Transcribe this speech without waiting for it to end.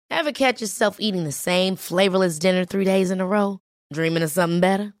Ever catch yourself eating the same flavorless dinner 3 days in a row? Dreaming of something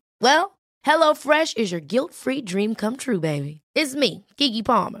better? Well, HelloFresh is your guilt-free dream come true, baby. It's me, Keke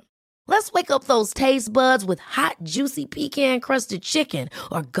Palmer. Let's wake up those taste buds with hot, juicy pecan-crusted chicken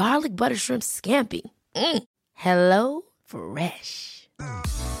or garlic butter shrimp scampi. Hello Fresh.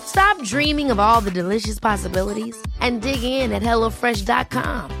 Stop dreaming of all the delicious possibilities and dig in at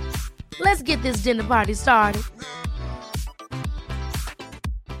HelloFresh.com. Let's get this dinner party started.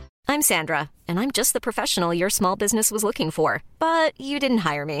 I'm Sandra, and I'm just the professional your small business was looking for. But you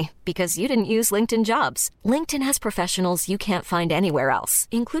didn't hire me because you didn't use LinkedIn Jobs. LinkedIn has professionals you can't find anywhere else,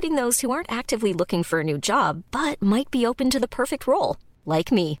 including those who aren't actively looking for a new job, but might be open to the perfect role,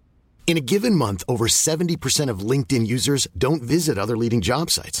 like me. In a given month, over 70% of LinkedIn users don't visit other leading job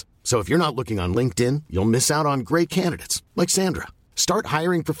sites. So if you're not looking on LinkedIn, you'll miss out on great candidates like Sandra. Start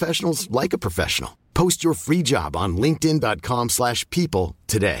hiring professionals like a professional. Post your free job on linkedin.com/people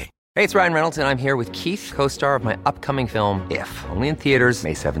today. Hey, it's Ryan Reynolds, and I'm here with Keith, co-star of my upcoming film, If, only in theaters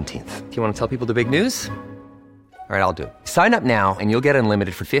May 17th. Do you want to tell people the big news? All right, I'll do it. Sign up now and you'll get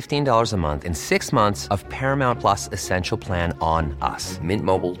unlimited for $15 a month and 6 months of Paramount Plus Essential Plan on us.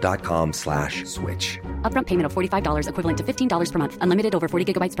 MintMobile.com/switch. Upfront payment of $45 equivalent to $15 per month. Unlimited over 40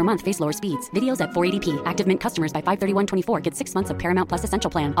 gigabytes per month. Face lower speeds. Videos at 480p. Active Mint customers by 531.24 get 6 months of Paramount Plus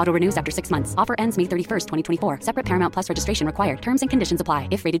Essential Plan. Auto renews after 6 months. Offer ends May 31st, 2024. Separate Paramount Plus registration required. Terms and conditions apply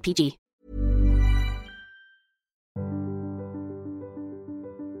if rated PG.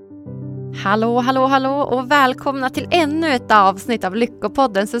 Hallå och välkomna till ännu ett avsnitt av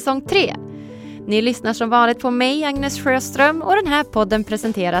Lyckopodden säsong 3. Ni lyssnar som vanligt på mig, Agnes Sjöström, och den här podden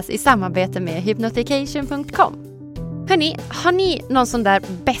presenteras i samarbete med hypnotication.com. Hörrni, har ni någon sån där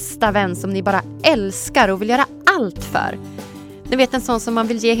bästa vän som ni bara älskar och vill göra allt för? Ni vet, en sån som man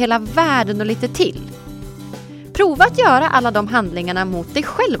vill ge hela världen och lite till. Prova att göra alla de handlingarna mot dig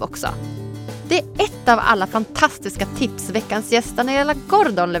själv också. Det är ett av alla fantastiska tips veckans gäst Daniella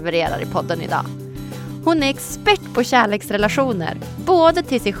Gordon levererar i podden idag. Hon är expert på kärleksrelationer, både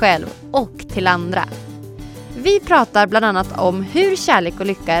till sig själv och till andra. Vi pratar bland annat om hur kärlek och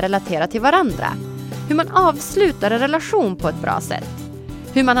lycka är relaterat till varandra. Hur man avslutar en relation på ett bra sätt.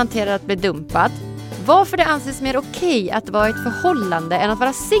 Hur man hanterar att bli dumpad. Varför det anses mer okej att vara i ett förhållande än att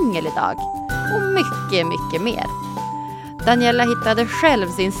vara singel idag. Och mycket, mycket mer. Daniella hittade själv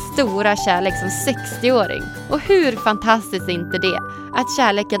sin stora kärlek som 60-åring. Och hur fantastiskt är inte det att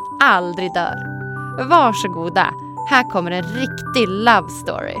kärleken aldrig dör? Varsågoda, här kommer en riktig love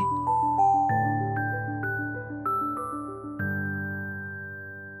story.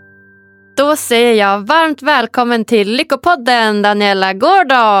 Då säger jag varmt välkommen till Lyckopodden, Daniella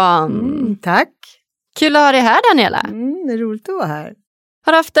Gordon. Tack. Kul att ha dig här, Daniella. Det är roligt att vara här.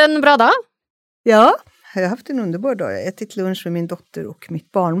 Har du haft en bra dag? Ja, jag har haft en underbar dag. Jag har ätit lunch med min dotter och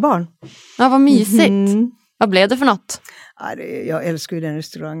mitt barnbarn. Ja, vad mysigt. Vad blev det för något? Ja, jag älskar ju den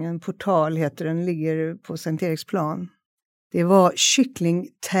restaurangen. Portal heter den, ligger på Sankt Eriksplan. Det var kyckling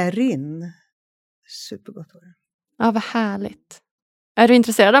terrine. Supergott var det. Ja, vad härligt. Är du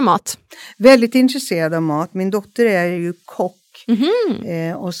intresserad av mat? Väldigt intresserad av mat. Min dotter är ju kock.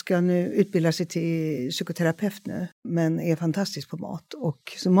 Och ska nu utbilda sig till psykoterapeut nu. Men är fantastisk på mat.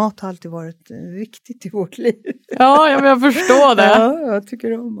 Och så mat har alltid varit viktigt i vårt liv. Ja, jag förstår det. Ja, jag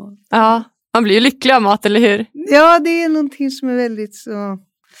tycker om mat. Ja, man blir ju lycklig av mat, eller hur? Ja, det är någonting som är väldigt så...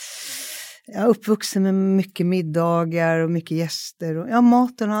 Jag är uppvuxen med mycket middagar och mycket gäster. Och, ja,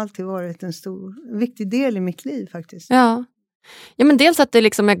 maten har alltid varit en viktig del i mitt liv faktiskt. Ja, men dels att det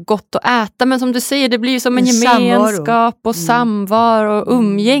liksom är gott att äta. Men som du säger, det blir ju som en gemenskap och samvaro och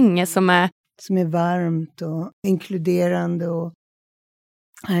umgänge som är varmt och inkluderande och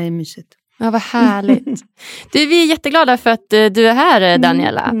det är mysigt. Ja, vad härligt. Vi är jätteglada för att du är här,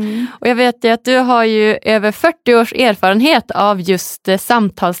 Daniella. Och jag vet att du har ju över 40 års erfarenhet av just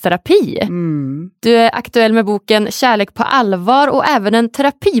samtalsterapi. Du är aktuell med boken Kärlek på allvar och även en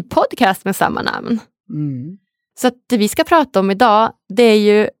terapipodcast med samma namn. Så att det vi ska prata om idag, det är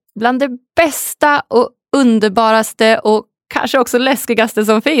ju bland det bästa och underbaraste och kanske också läskigaste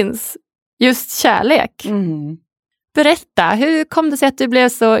som finns. Just kärlek. Berätta, hur kom det sig att du blev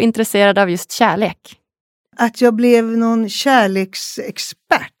så intresserad av just kärlek? Att jag blev någon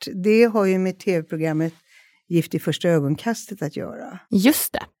kärleksexpert, det har ju med tv-programmet Gift i första ögonkastet att göra.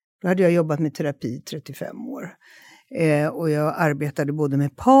 Just det. Då hade jag jobbat med terapi i 35 år. Och jag arbetade både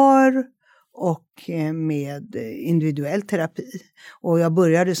med par och med individuell terapi. Och jag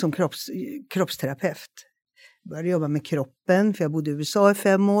började som kroppsterapeut. började jobba med kroppen, för jag bodde i USA i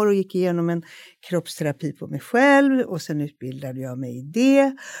 5 år och gick igenom en kroppsterapi på mig själv. Och sen utbildade jag mig i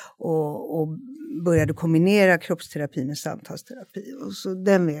det och började kombinera kroppsterapi med samtalsterapi. Och så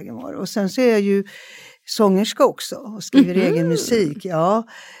den vägen var det. Och sen så är jag ju sångerska också och skriver egen musik. Ja.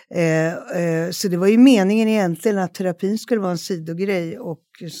 Så det var ju meningen egentligen att terapin skulle vara en sidogrej och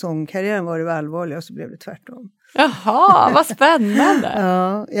sångkarriären var det allvarliga, och så blev det tvärtom. Jaha, vad spännande!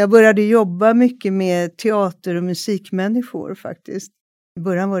 Ja, jag började jobba mycket med teater- och musikmänniskor faktiskt. I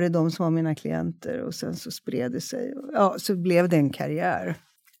början var det de som var mina klienter och sen så spred det sig. Ja, så blev det en karriär.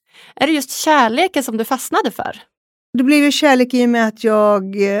 Är det just kärleken som du fastnade för? Det blev ju kärlek i och med att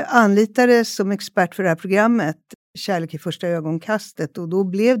jag anlitades som expert för det här programmet. Kärlek i första ögonkastet. Och då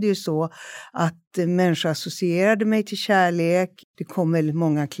blev det ju så att människor associerade mig till kärlek. Det kom väldigt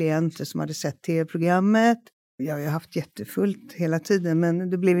många klienter som hade sett tv-programmet. Jag har ju haft jättefullt hela tiden, men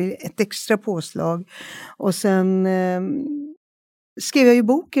det blev ett extra påslag. Och sen skrev jag ju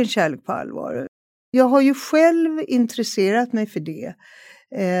boken Kärlek på allvar. Jag har ju själv intresserat mig för det.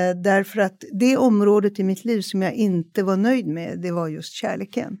 Därför att det området i mitt liv som jag inte var nöjd med, det var just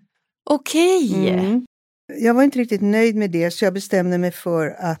kärleken. Okej. Mm. Jag var inte riktigt nöjd med det, så jag bestämde mig för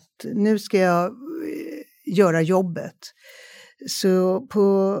att nu ska jag göra jobbet. Så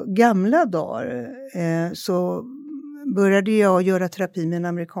på gamla dagar så började jag göra terapi med en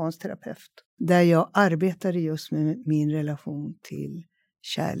amerikansk terapeut. Där jag arbetade just med min relation till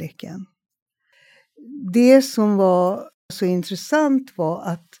kärleken. Det som var så intressant var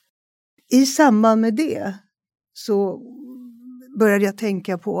att i samband med det så började jag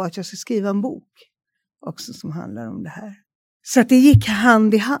tänka på att jag ska skriva en bok också som handlar om det här. Så att det gick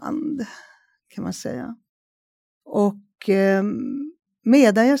hand i hand, kan man säga. Och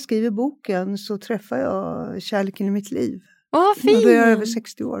medan jag skriver boken så träffar jag kärleken i mitt liv. Åh, fint! Och då är jag över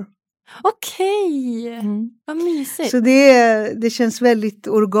 60 år. Okej, vad mysigt. Så det känns väldigt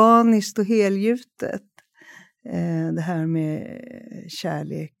organiskt och helgjutet. Det här med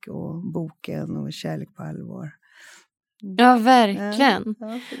kärlek och boken och kärlek på allvar. Ja, verkligen.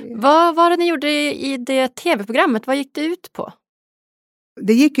 Ja, vad var det ni gjorde i det tv-programmet? Vad gick det ut på?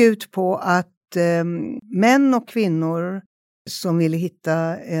 Det gick ut på att män och kvinnor som ville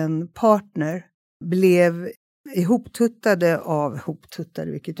hitta en partner blev ihoptuttade,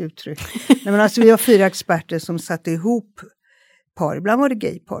 vilket uttryck. Nej, men alltså, vi var 4 experter som satte ihop par, ibland var det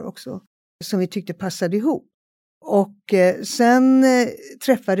gaypar också, som vi tyckte passade ihop. Och sen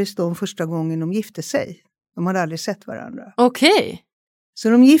träffades de första gången de gifte sig. De hade aldrig sett varandra. Okej. Så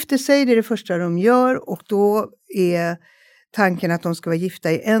de gifte sig, det är det första de gör, och då är tanken att de ska vara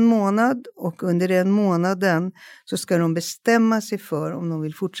gifta i 1 månad, och under den månaden så ska de bestämma sig för om de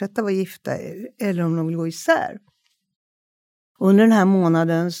vill fortsätta vara gifta eller om de vill gå isär. Och under den här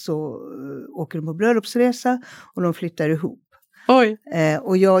månaden så åker de på bröllopsresa och de flyttar ihop. Oj.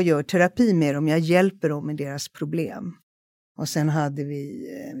 Och jag gör terapi med dem, jag hjälper dem med deras problem. Och sen hade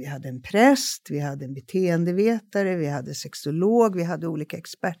vi hade en präst, vi hade en beteendevetare, vi hade sexolog, vi hade olika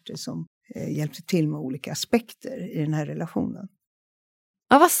experter som hjälpte till med olika aspekter i den här relationen.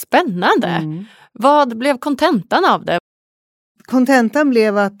 Ja, vad spännande. Vad blev kontentan av det? Kontentan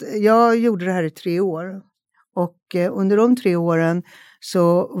blev att jag gjorde det här i 3 år. Och under de 3 åren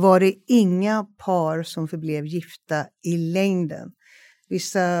så var det inga par som förblev gifta i längden.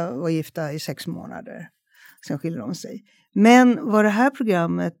 Vissa var gifta i 6 månader. Sen skilde de sig. Men vad det här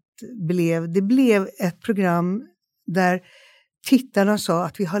programmet blev, det blev ett program där tittarna sa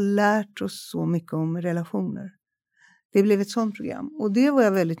att vi har lärt oss så mycket om relationer. Det blev ett sånt program, och det var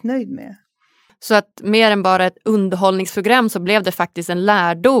jag väldigt nöjd med. Så att mer än bara ett underhållningsprogram så blev det faktiskt en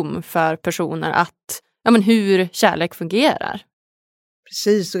lärdom för personer att, ja, men hur kärlek fungerar.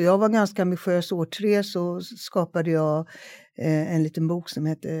 Precis, och jag var ganska ambitiös. År 3 så skapade jag en liten bok som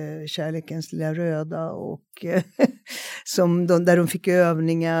hette Kärlekens lilla röda, och där de fick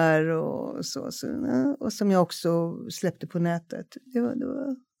övningar och så, och som jag också släppte på nätet. Det var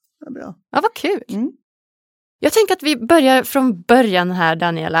bra. Ja, vad kul. Jag tänker att vi börjar från början här,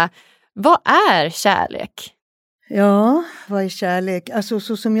 Daniella. Vad är kärlek? Ja, vad är kärlek? Alltså,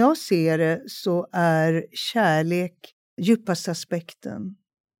 så som jag ser det så är kärlek djupaste aspekten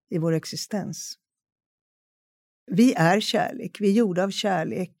i vår existens. Vi är kärlek, vi är gjorda av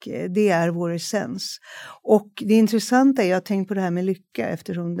kärlek, det är vår essens. Och det intressanta är, jag har tänkt på det här med lycka,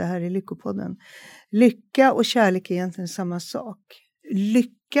 eftersom det här är Lyckopodden. Lycka och kärlek är egentligen samma sak.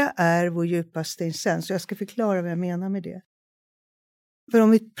 Lycka är vår djupaste essens, och jag ska förklara vad jag menar med det. För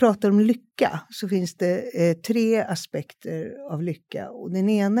om vi pratar om lycka så finns det 3 aspekter av lycka. Och den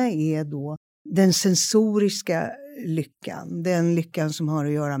ena är då den sensoriska lyckan. Den lyckan som har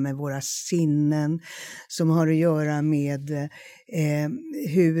att göra med våra sinnen, som har att göra med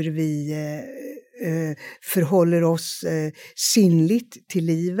hur vi förhåller oss sinnligt till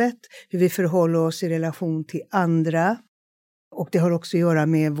livet, hur vi förhåller oss i relation till andra. Och det har också att göra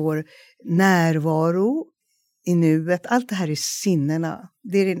med vår närvaro i nuet. Allt det här är sinnena.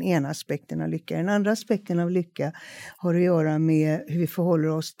 Det är den ena aspekten av lycka. Den andra aspekten av lycka har att göra med hur vi förhåller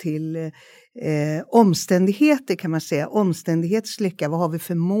oss till omständigheter, kan man säga. Omständighetslycka. Vad har vi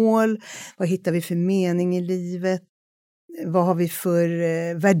för mål? Vad hittar vi för mening i livet? Vad har vi för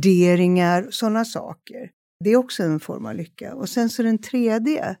värderingar? Sådana saker. Det är också en form av lycka. Och sen så den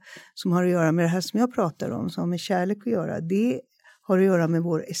tredje som har att göra med det här som jag pratar om, som har med kärlek att göra. Det har att göra med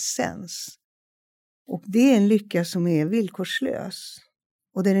vår essens. Och det är en lycka som är villkorslös.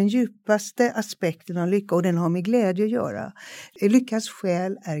 Och det är den djupaste aspekten av lycka. Och den har med glädje att göra. Lyckas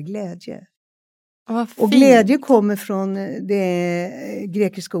själ är glädje. Och glädje kommer från det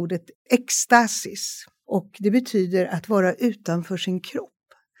grekiska ordet ekstasis. Och det betyder att vara utanför sin kropp.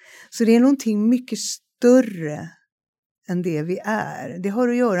 Så det är någonting mycket större än det vi är. Det har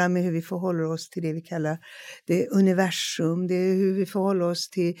att göra med hur vi förhåller oss till det vi kallar det universum. Det är hur vi förhåller oss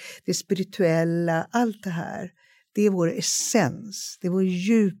till det spirituella. Allt det här. Det är vår essens. Det är vår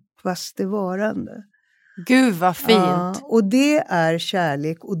djupaste varande. Gud vad fint. Ja, och det är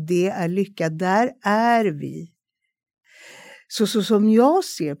kärlek och det är lycka. Där är vi. Så som jag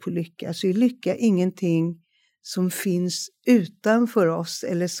ser på lycka så är lycka ingenting som finns utanför oss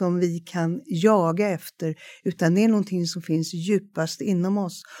eller som vi kan jaga efter, utan det är någonting som finns djupast inom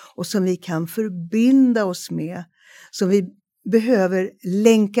oss och som vi kan förbinda oss med, som vi behöver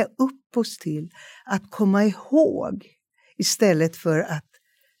länka upp oss till, att komma ihåg istället för att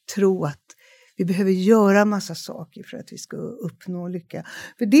tro att vi behöver göra massa saker för att vi ska uppnå lycka.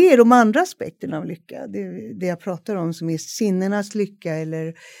 För det är de andra aspekterna av lycka. Det jag pratar om som är sinnenas lycka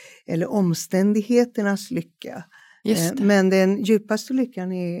eller omständigheternas lycka. Men den djupaste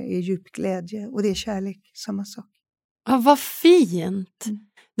lyckan är djup glädje. Och det är kärlek, samma sak. Ja, vad fint.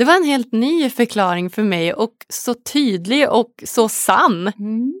 Det var en helt ny förklaring för mig och så tydlig och så sann.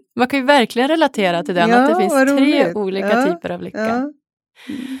 Man kan ju verkligen relatera till den, att det finns 3 olika typer av lycka. Ja.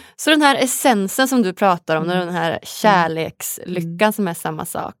 Så den här essensen som du pratar om, den här kärlekslyckan som är samma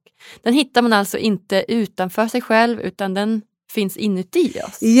sak, den hittar man alltså inte utanför sig själv utan den finns inuti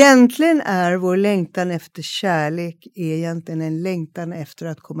oss. Egentligen är vår längtan efter kärlek egentligen en längtan efter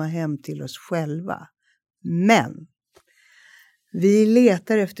att komma hem till oss själva. Men vi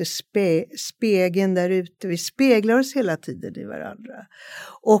letar efter spegeln där ute. Vi speglar oss hela tiden i varandra.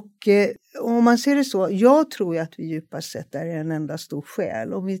 Och om man ser det så, jag tror ju att vi djupast sett är en enda stor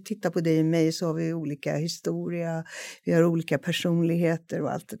själ. Om vi tittar på dig och mig så har vi olika historia, vi har olika personligheter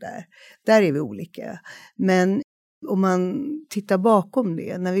och allt det där. Där är vi olika. Men om man tittar bakom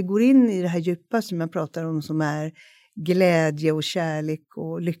det, när vi går in i det här djupa som jag pratar om som är glädje och kärlek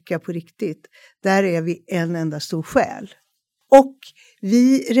och lycka på riktigt, där är vi en enda stor själ. Och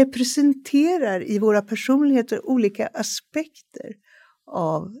vi representerar i våra personligheter olika aspekter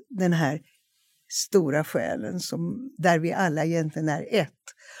av den här stora själen där vi alla egentligen är ett.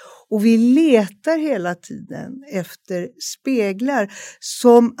 Och vi letar hela tiden efter speglar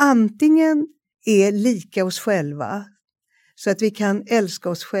som antingen är lika oss själva så att vi kan älska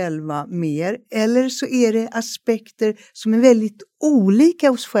oss själva mer, eller så är det aspekter som är väldigt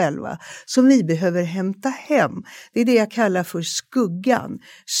olika oss själva som vi behöver hämta hem. Det är det jag kallar för skuggan.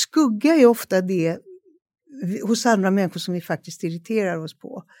 Skugga är ofta det hos andra människor som vi faktiskt irriterar oss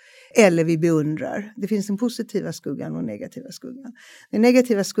på. Eller vi beundrar. Det finns den positiva skuggan och negativa skuggan. Den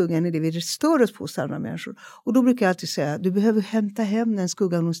negativa skuggan är det vi stör oss på hos andra människor. Och då brukar jag alltid säga, du behöver hämta hem den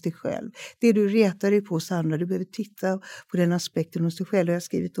skuggan hos dig själv. Det du retar dig på hos andra, du behöver titta på den aspekten hos dig själv. Och jag har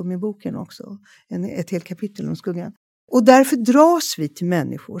skrivit om i boken också. Ett helt kapitel om skuggan. Och därför dras vi till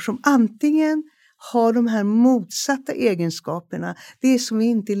människor som antingen har de här motsatta egenskaperna. Det är som vi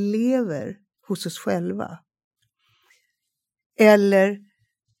inte lever hos oss själva. Eller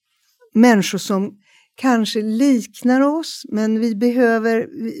människor som kanske liknar oss, men vi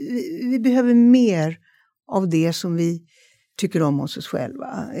behöver mer av det som vi tycker om oss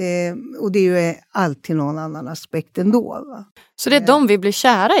själva. Och det är ju alltid någon annan aspekt ändå. Va? Så det är de vi blir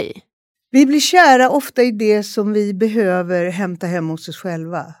kära i? Vi blir kära ofta i det som vi behöver hämta hem hos oss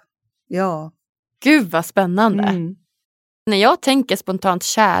själva. Ja. Gud vad spännande. När jag tänker spontant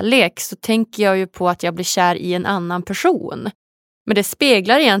kärlek så tänker jag ju på att jag blir kär i en annan person. Men det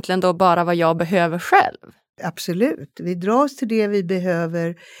speglar egentligen då bara vad jag behöver själv. Absolut. Vi dras till det vi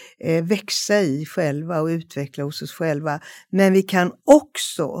behöver växa i själva och utveckla hos oss själva. Men vi kan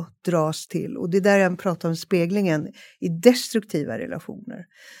också dras till, och det är där jag pratar om speglingen, i destruktiva relationer.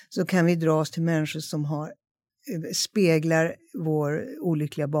 Så kan vi dras till människor som speglar vår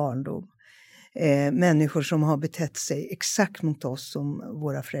olyckliga barndom. Människor som har betett sig exakt mot oss som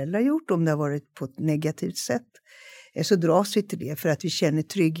våra föräldrar gjort, om det har varit på ett negativt sätt. Så dras vi till det för att vi känner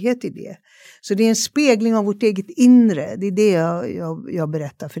trygghet i det. Så det är en spegling av vårt eget inre. Det är det jag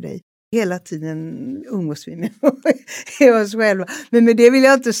berättar för dig. Hela tiden umgås vi med oss själva. Men med det vill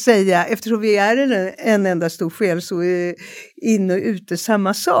jag inte säga, eftersom vi är en enda stor själ, så är in och ute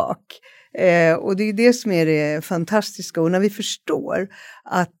samma sak. Och det är det som är det fantastiska. Och när vi förstår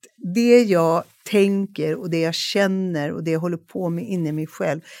att det jag tänker och det jag känner och det jag håller på med inne i mig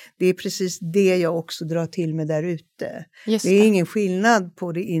själv, det är precis det jag också drar till med där ute. Det är ingen skillnad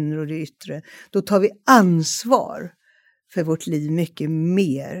på det inre och det yttre. Då tar vi ansvar för vårt liv mycket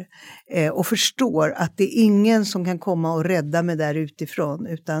mer. Och förstår att det är ingen som kan komma och rädda mig där utifrån,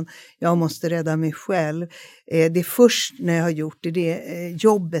 utan jag måste rädda mig själv. Det är först när jag har gjort det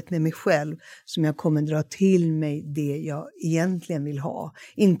jobbet med mig själv som jag kommer dra till mig det jag egentligen vill ha.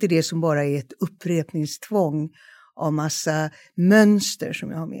 Inte det som bara är ett upprepningstvång av massa mönster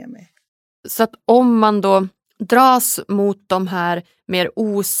som jag har med mig. Så att om man då dras mot de här mer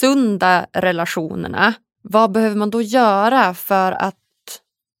osunda relationerna, vad behöver man då göra för att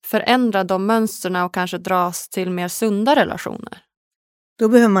förändra de mönsterna och kanske dras till mer sunda relationer? Då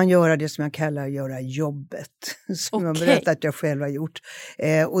behöver man göra det som jag kallar göra jobbet. Som jag berättat att jag själv har gjort.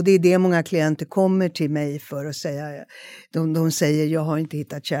 Och det är det många klienter kommer till mig för att säga. De säger, jag har inte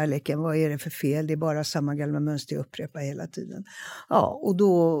hittat kärleken. Vad är det för fel? Det är bara samma gamla mönster jag upprepar hela tiden. Ja, och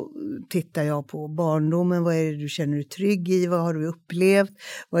då tittar jag på barndomen. Vad är det du känner dig trygg i? Vad har du upplevt?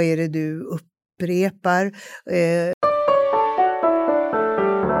 Vad är det du upprepar?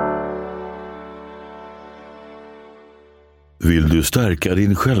 Vill du stärka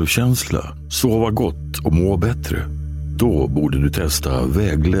din självkänsla, sova gott och må bättre? Då borde du testa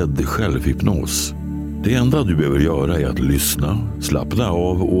vägledd självhypnos. Det enda du behöver göra är att lyssna, slappna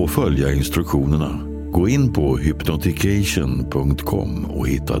av och följa instruktionerna. Gå in på hypnotication.com och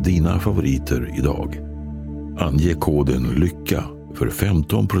hitta dina favoriter idag. Ange koden lycka för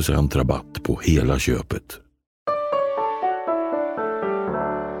 15% rabatt på hela köpet.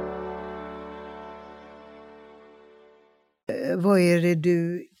 Vad är det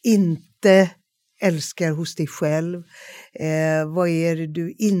du inte älskar hos dig själv? Vad är det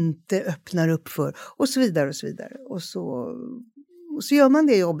du inte öppnar upp för? Och så vidare och så vidare. Och så gör man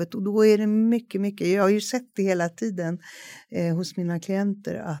det jobbet, och då är det mycket, mycket. Jag har ju sett det hela tiden hos mina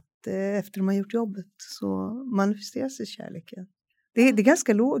klienter att efter de har gjort jobbet så manifesterar sig kärleken. Det är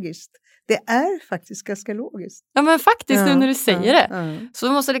ganska logiskt. Det är faktiskt ganska logiskt. Ja, men faktiskt nu när du säger det. Så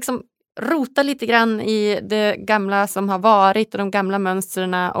du måste liksom rota lite grann i det gamla som har varit och de gamla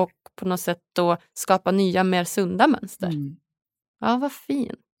mönstren och på något sätt då skapa nya, mer sunda mönster. Ja, vad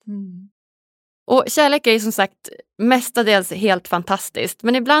fint. Och kärlek är ju som sagt mestadels helt fantastiskt.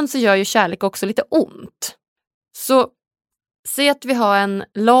 Men ibland så gör ju kärlek också lite ont. Så se att vi har en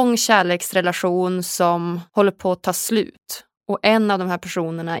lång kärleksrelation som håller på att ta slut. Och en av de här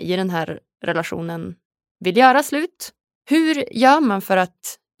personerna i den här relationen vill göra slut. Hur gör man för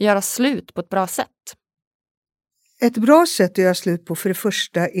att göra slut på ett bra sätt? Ett bra sätt att göra slut på, för det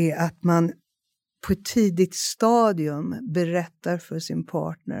första, är att man på ett tidigt stadium berättar för sin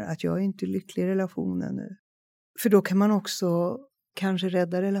partner att jag är inte lycklig i relationen nu. För då kan man också kanske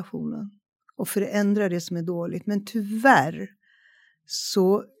rädda relationen och förändra det som är dåligt. Men tyvärr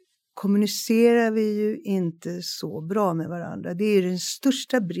så kommunicerar vi ju inte så bra med varandra. Det är ju den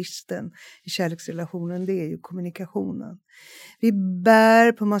största bristen i kärleksrelationen, det är ju kommunikationen. Vi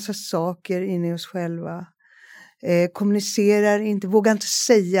bär på massa saker inne i oss själva. Kommunicerar inte, vågar inte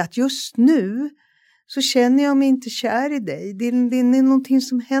säga att just nu så känner jag mig inte kär i dig. Det är någonting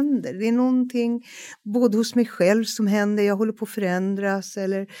som händer. Det är någonting både hos mig själv som händer. Jag håller på att förändras.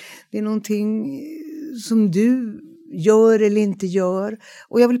 Eller det är någonting som du gör eller inte gör.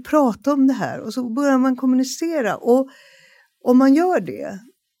 Och jag vill prata om det här. Och så börjar man kommunicera. Och om man gör det,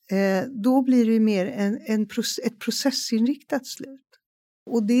 då blir det mer ett processinriktat slut.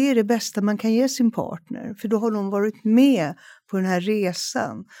 Och det är det bästa man kan ge sin partner. För då har de varit med på den här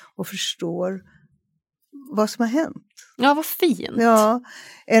resan och förstår vad som har hänt. Ja, vad fint. Ja,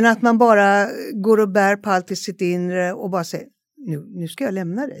 än att man bara går och bär på allt i sitt inre och bara säger, nu ska jag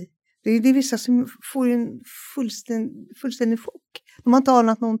lämna dig. Det är vissa som får en fullständig chock. De har inte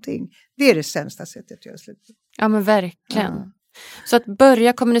anat någonting. Det är det sämsta sättet att göra slut. Ja, men verkligen. Ja. Så att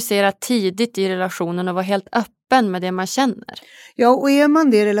börja kommunicera tidigt i relationen och vara helt öppen med det man känner. Ja, och är man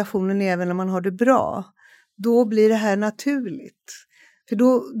det i relationen även när man har det bra, då blir det här naturligt. För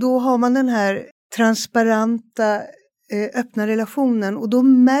då har man den här transparenta, öppna relationen och då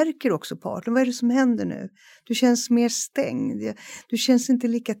märker också partnern, vad är det som händer nu? Du känns mer stängd, du känns inte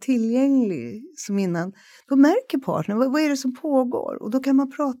lika tillgänglig som innan. Då märker partnern, vad är det som pågår? Och då kan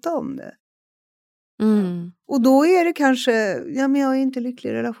man prata om det. Mm. Och då är det kanske, men jag är inte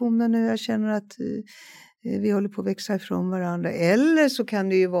lycklig i relationen nu, jag känner att vi håller på att växa ifrån varandra. Eller så kan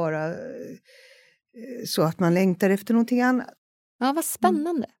det ju vara så att man längtar efter någonting annat. Ja, vad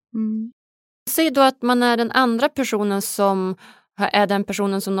spännande. Mm. Säg då att man är den andra personen som är den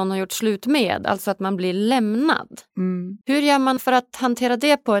personen som någon har gjort slut med. Alltså att man blir lämnad. Mm. Hur gör man för att hantera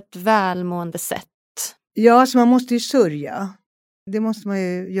det på ett välmående sätt? Ja, så man måste ju sörja. Det måste man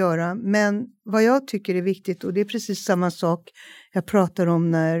ju göra. Men vad jag tycker är viktigt, och det är precis samma sak jag pratar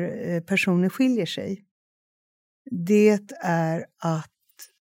om när personer skiljer sig. Det är att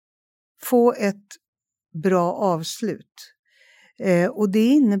få ett bra avslut. Och det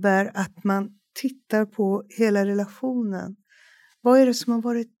innebär att man tittar på hela relationen. Vad är det som har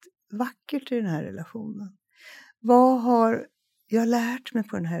varit vackert i den här relationen? Vad har jag lärt mig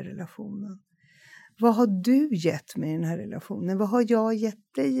på den här relationen? Vad har du gett mig i den här relationen? Vad har jag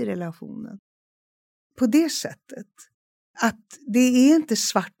gett dig i relationen? På det sättet. Att det är inte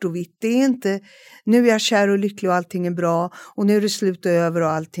svart och vitt. Det är inte nu är jag kär och lycklig och allting är bra. Och nu är det slut och över och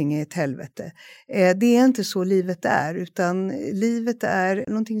allting är ett helvete. Det är inte så livet är. Utan livet är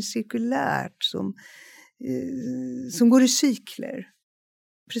någonting cirkulärt som går i cykler.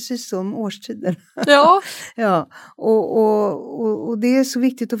 Precis som årstiden. Ja. Ja. Och det är så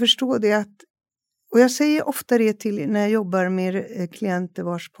viktigt att förstå det att. Och jag säger ofta det till när jag jobbar med klienter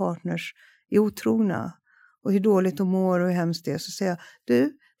vars partners är otrogna. Och hur dåligt de mår och hur hemskt det är. Så säger jag,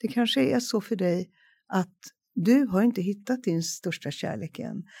 det kanske är så för dig att du har inte hittat din största kärlek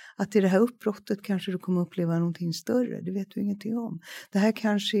än. Att i det här uppbrottet kanske du kommer uppleva någonting större. Det vet du ingenting om. Det här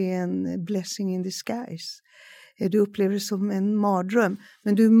kanske är en blessing in disguise. Du upplever det som en mardröm.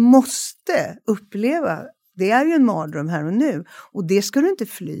 Men du måste uppleva, det är ju en mardröm här och nu. Och det ska du inte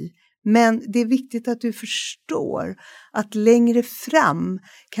fly. Men det är viktigt att du förstår att längre fram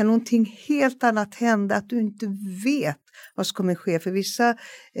kan någonting helt annat hända. Att du inte vet vad som kommer ske. För vissa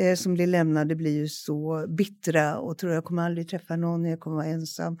som blir lämnade blir ju så bittra och tror jag kommer aldrig träffa någon. Jag kommer vara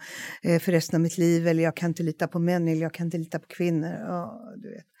ensam för resten av mitt liv. Eller jag kan inte lita på män eller jag kan inte lita på kvinnor. Ja, du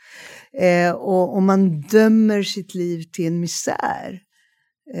vet. Och man dömer sitt liv till en misär.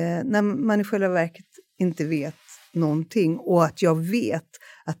 När man i själva verket inte vet någonting. Och att jag vet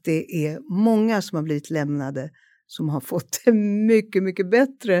att det är många som har blivit lämnade som har fått det mycket, mycket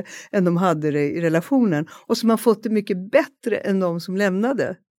bättre än de hade det i relationen. Och som har fått det mycket bättre än de som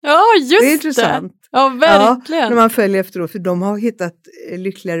lämnade. Ja, just det. Det är intressant. Ja, verkligen. Ja, när man följer efteråt, för de har hittat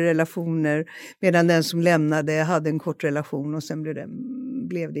lyckligare relationer medan den som lämnade hade en kort relation och sen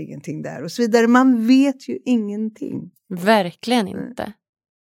blev det ingenting där och så vidare. Man vet ju ingenting. Verkligen inte.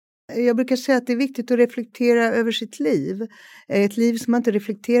 Jag brukar säga att det är viktigt att reflektera över sitt liv. Ett liv som man inte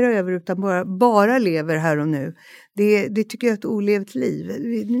reflekterar över utan bara lever här och nu. Det tycker jag är ett olevt liv.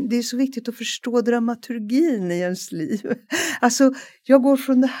 Det är så viktigt att förstå dramaturgin i ens liv. Alltså, jag går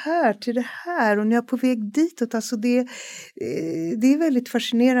från det här till det här och när jag är på väg ditåt. Alltså det är väldigt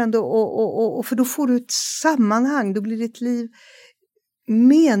fascinerande och för då får du ett sammanhang. Då blir ditt liv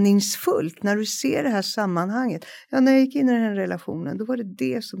meningsfullt när du ser det här sammanhanget. Ja, när jag gick in i den här relationen då var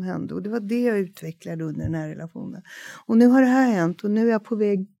det som hände och det var det jag utvecklade under den här relationen. Och nu har det här hänt och nu är jag på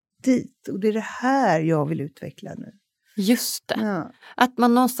väg dit och det är det här jag vill utveckla nu. Just det. Ja. Att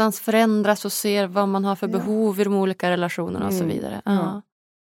man någonstans förändras och ser vad man har för behov i de olika relationerna och så vidare. Ja.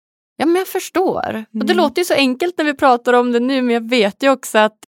 Ja, men jag förstår. Och det låter ju så enkelt när vi pratar om det nu, men jag vet ju också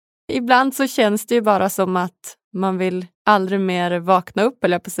att ibland så känns det ju bara som att man vill aldrig mer vakna upp,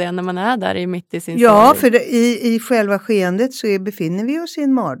 eller på att säga, när man är där mitt i sin serie. Ja, för i själva skeendet så befinner vi oss i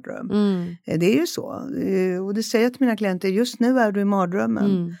en mardröm. Det är ju så. Och det säger jag till mina klienter, just nu är du i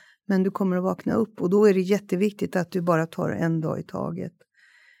mardrömmen. Men du kommer att vakna upp och då är det jätteviktigt att du bara tar en dag i taget.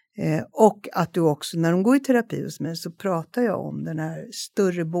 Och att du också, när de går i terapi hos mig så pratar jag om den här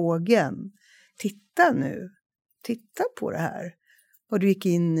större bågen. Titta på det här. Vad du gick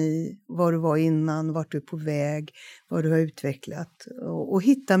in i, vad du var innan, vart du är på väg, vad du har utvecklat. Och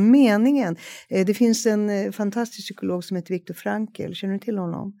hitta meningen. Det finns en fantastisk psykolog som heter Viktor Frankl. Känner du till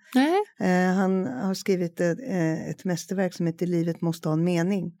honom? Nej. Han har skrivit ett mästerverk som heter Livet måste ha en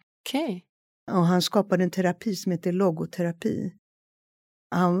mening. Okej. Och han skapade en terapi som heter logoterapi.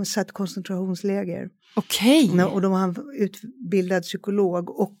 Han satt koncentrationsläger. Okej. Och då var han utbildad psykolog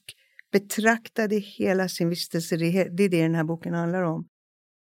och betraktade hela sin vistelse, det är det den här boken handlar om,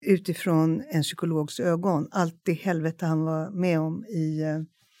 utifrån en psykologs ögon. Allt det helvete han var med om i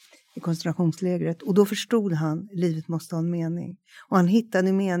koncentrationslägret. Och då förstod han, livet måste ha en mening. Och han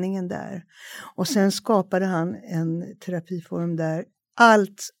hittade meningen där. Och sen skapade han en terapiform där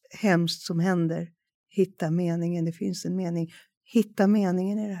allt hemskt som händer, hitta meningen, det finns en mening. Hitta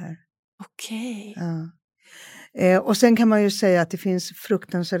meningen i det här. Okej. Ja. Och sen kan man ju säga att det finns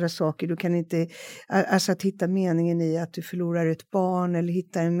fruktansvärda saker. Du kan inte, alltså att hitta meningen i att du förlorar ett barn eller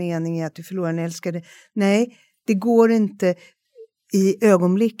hitta en mening i att du förlorar en älskade. Nej, det går inte i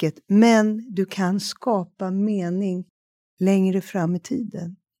ögonblicket, men du kan skapa mening längre fram i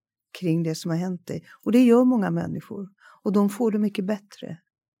tiden kring det som har hänt dig. Och det gör många människor och de får det mycket bättre.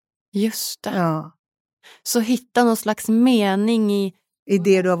 Just det. Ja. Så hitta någon slags mening i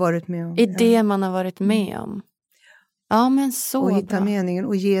det du har varit med om. I det man har varit med om. Ja, men så och hitta bra. meningen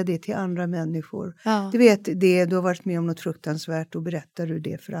och ge det till andra människor. Ja. Du vet, du har varit med om något fruktansvärt och berättar du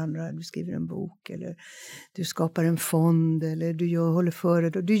det för andra. Du skriver en bok eller du skapar en fond eller du håller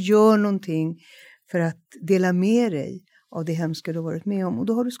föredrag. Du gör någonting för att dela med dig av det hemska du har varit med om. Och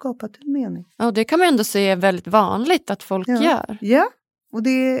då har du skapat en mening. Ja, det kan man ändå säga är väldigt vanligt att folk gör. Ja, och det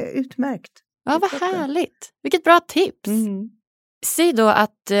är utmärkt. Ja, vad härligt. Vilket bra tips. Mm. Säg då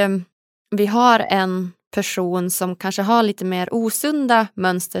att vi har en person som kanske har lite mer osunda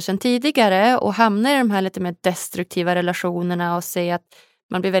mönster sedan tidigare och hamnar i de här lite mer destruktiva relationerna och säger att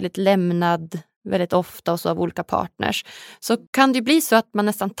man blir väldigt lämnad väldigt ofta och så av olika partners. Så kan det bli så att man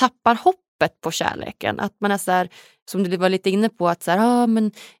nästan tappar hoppet på kärleken. Att man är så här, som du var lite inne på, att så här,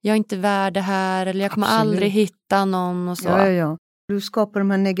 men jag är inte värd det här eller jag kommer aldrig hitta någon och så. Ja. Du skapar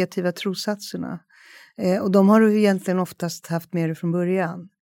de här negativa trossatserna. Och de har du egentligen oftast haft med dig från början.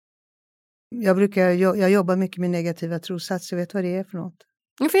 Jag jobbar mycket med negativa trossatser. Vet du vad det är för något?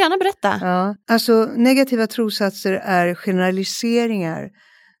 Du får gärna berätta. Ja, alltså negativa trossatser är generaliseringar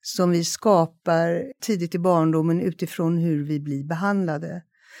som vi skapar tidigt i barndomen utifrån hur vi blir behandlade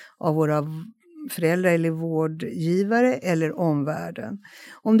av våra föräldrar eller vårdgivare eller omvärlden.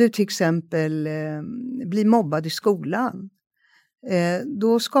 Om du till exempel blir mobbad i skolan,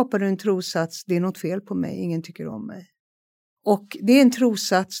 då skapar du en trossats, det är något fel på mig, ingen tycker om mig. Och det är en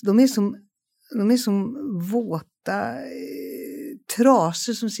trossats, de är som våta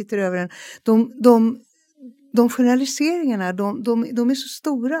trasor som sitter över en. De generaliseringarna, de är så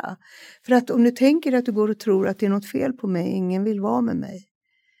stora. För att om du tänker att du går och tror att det är något fel på mig, ingen vill vara med mig.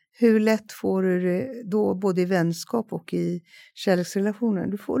 Hur lätt får du det då både i vänskap och i kärleksrelationer?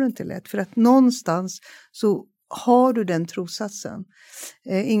 Du får det inte lätt. För att någonstans så har du den trossatsen.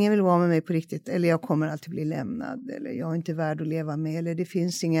 Ingen vill vara med mig på riktigt. Eller jag kommer alltid bli lämnad. Eller jag är inte värd att leva med. Eller det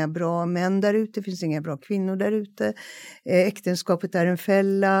finns inga bra män där ute. Det finns inga bra kvinnor där ute. Äktenskapet är en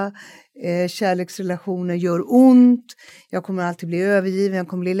fälla. Kärleksrelationer gör ont. Jag kommer alltid bli övergiven. Jag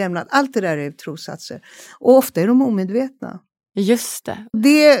kommer bli lämnad. Allt det där är trossatser. Och ofta är de omedvetna. Just det.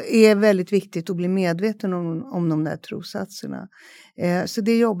 Det är väldigt viktigt att bli medveten om de där trossatserna. Så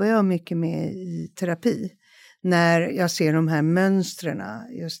det jobbar jag mycket med i terapi. När jag ser de här mönstren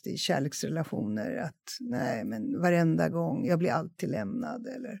just i kärleksrelationer. Att nej, men varenda gång jag blir alltid lämnad.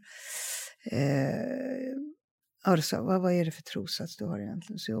 Eller alltså, vad är det för trossats du har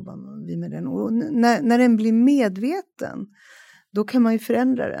egentligen? Så jobbar vi med den. Och när den blir medveten, då kan man ju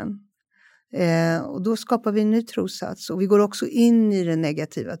förändra den. Och då skapar vi en ny trossats. Och vi går också in i den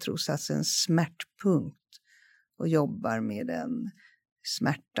negativa trossatsens smärtpunkt. Och jobbar med den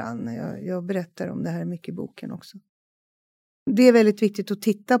smärtan. Jag berättar om det här mycket i boken också. Det är väldigt viktigt att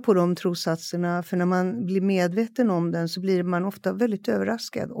titta på de trossatserna. För när man blir medveten om den så blir man ofta väldigt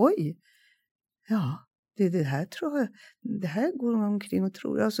överraskad. Oj, ja, det här tror jag. Det här går man omkring och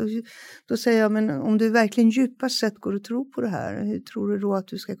tror. Alltså, då säger jag, men om du verkligen djupast sett går och tror på det här. Hur tror du då att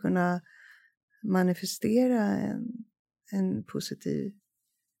du ska kunna manifestera en positiv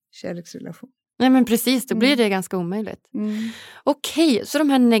kärleksrelation? Nej, men precis, då blir det ganska omöjligt. Okej, så de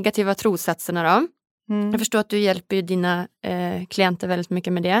här negativa trossatserna då. Jag förstår att du hjälper ju dina klienter väldigt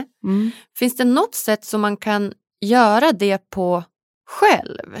mycket med det. Finns det något sätt som man kan göra det på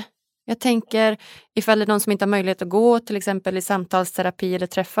själv? Jag tänker ifall det är någon som inte har möjlighet att gå till exempel i samtalsterapi eller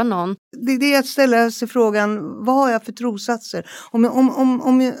träffa någon. Det är att ställa sig frågan, vad har jag för trossatser? Om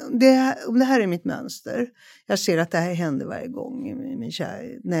det här är mitt mönster. Jag ser att det här händer varje gång när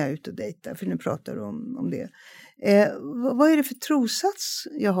jag är ute och dejtar. För nu pratar du om det. Vad är det för trossats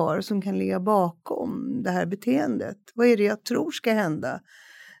jag har som kan ligga bakom det här beteendet? Vad är det jag tror ska hända?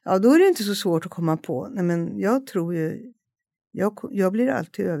 Ja, då är det inte så svårt att komma på. Nej, men jag tror ju Jag blir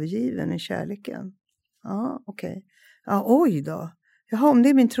alltid övergiven i kärleken. Ja, okej. Ja, oj då. Jaha, om det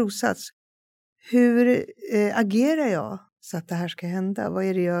är min trossats. Hur agerar jag så att det här ska hända? Vad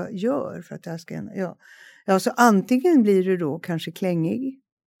är det jag gör för att det här ska hända? Ja, så antingen blir du då kanske klängig.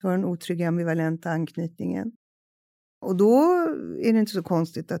 Du har den otrygga ambivalenta anknytningen. Och då är det inte så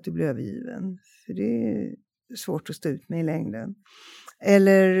konstigt att du blir övergiven. För det är svårt att stå ut med i längden.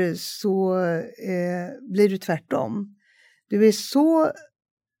 Eller så blir du tvärtom. Du är så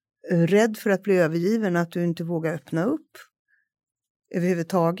rädd för att bli övergiven att du inte vågar öppna upp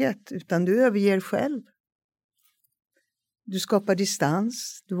överhuvudtaget. Utan du överger själv. Du skapar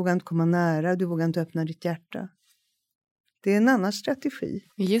distans. Du vågar inte komma nära. Du vågar inte öppna ditt hjärta. Det är en annan strategi.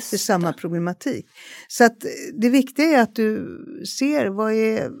 Just för samma problematik. Så att det viktiga är att du ser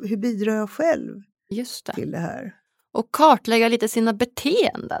hur bidrar jag själv till det här. Och kartlägga lite sina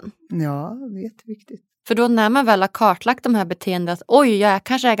beteenden. Ja, det är jätteviktigt. För då när man väl har kartlagt de här beteendena, oj, jag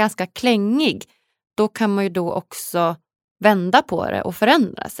kanske är ganska klängig. Då kan man ju då också vända på det och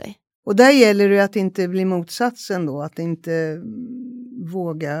förändra sig. Och där gäller det att inte bli motsatsen då. Att inte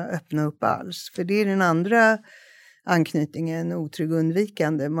våga öppna upp alls. För det är den andra anknytningen, otrygg och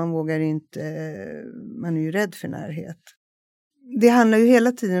undvikande. Man vågar inte, man är ju rädd för närhet. Det handlar ju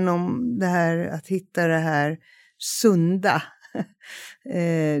hela tiden om det här att hitta det här sunda,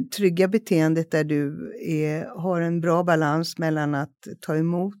 trygga beteendet där du har en bra balans mellan att ta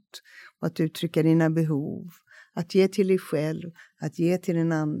emot och att uttrycka dina behov. Att ge till dig själv, att ge till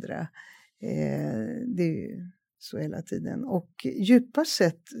den andra. Det är ju så hela tiden. Och djupast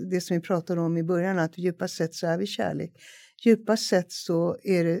sett, det som vi pratade om i början, att djupast sett så är vi kärlek. Djupast sett så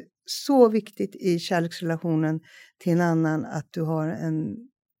är det så viktigt i kärleksrelationen till en annan att du har en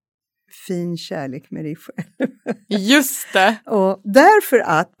fin kärlek med dig själv. Just det! Och därför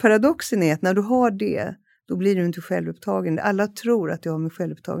att paradoxen är att när du har det, då blir du inte självupptagen. Alla tror att du har med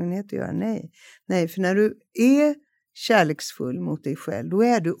självupptagenhet att göra. Nej, för när du är kärleksfull mot dig själv, då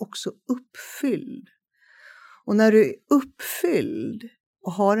är du också uppfylld. Och när du är uppfylld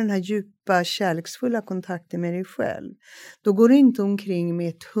och har den här djupa kärleksfulla kontakten med dig själv, då går du inte omkring med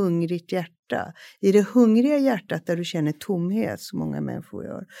ett hungrigt hjärta. I det hungriga hjärtat där du känner tomhet, som många människor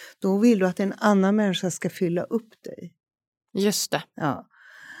gör, då vill du att en annan människa ska fylla upp dig. Just det. Ja.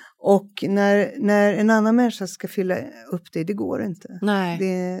 Och när en annan människa ska fylla upp dig, det går inte. Nej.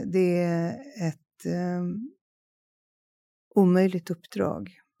 Det är ett omöjligt uppdrag.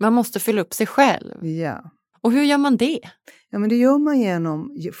 Man måste fylla upp sig själv. Ja. Och hur gör man det? Ja, men det gör man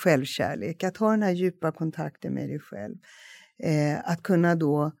genom självkärlek. Att ha den här djupa kontakten med dig själv. Att kunna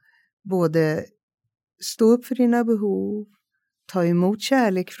då både stå upp för dina behov. Ta emot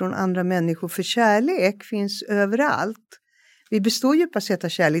kärlek från andra människor. För kärlek finns överallt. Vi består djupast sett av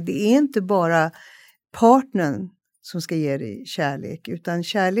kärlek. Det är inte bara partnern som ska ge dig kärlek. Utan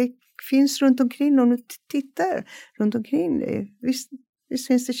kärlek finns runt omkring. Om du tittar runt omkring dig. Visst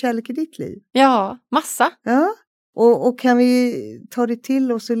finns det kärlek i ditt liv? Ja, massa. Ja, och kan vi ta det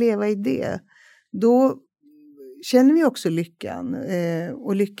till oss och leva i det, då känner vi också lyckan.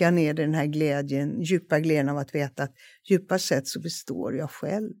 Och lyckan är den här glädjen, djupa glädjen av att veta att djupast sett så består jag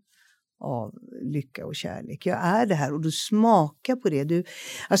själv av lycka och kärlek. Jag är det här och du smakar på det.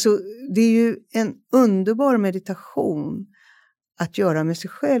 Det är ju en underbar meditation att göra med sig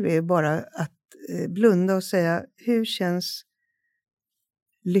själv. Är bara att blunda och säga, hur känns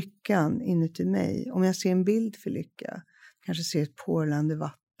lyckan inuti mig? Om jag ser en bild för lycka, kanske ser ett porlande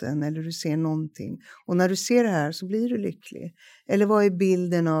vatten eller du ser någonting. Och när du ser det här så blir du lycklig. Eller vad är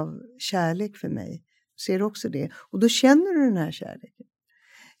bilden av kärlek för mig? Ser du också det? Och då känner du den här kärleken.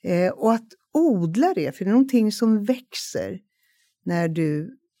 Och att odla det, för det är någonting som växer när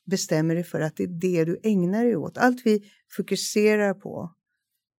du bestämmer dig för att det är det du ägnar dig åt. Allt vi fokuserar på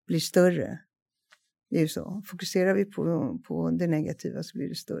blir större. Det är ju så. Fokuserar vi på det negativa så blir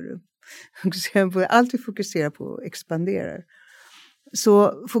det större. Allt vi fokuserar på expanderar.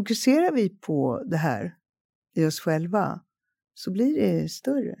 Så fokuserar vi på det här i oss själva så blir det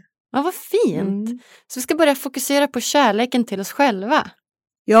större. Ja, vad fint. Så vi ska börja fokusera på kärleken till oss själva.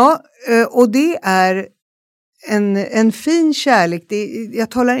 Ja, och det är en fin kärlek.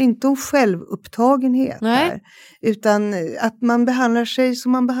 Jag talar inte om självupptagenhet här. Utan att man behandlar sig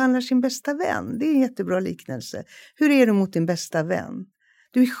som man behandlar sin bästa vän. Det är en jättebra liknelse. Hur är du mot din bästa vän?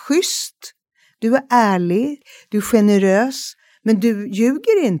 Du är schysst. Du är ärlig. Du är generös. Men du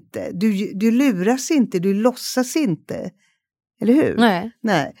ljuger inte. Du luras inte. Du låtsas inte. Eller hur?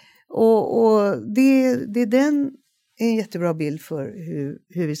 Nej. Och det är en jättebra bild för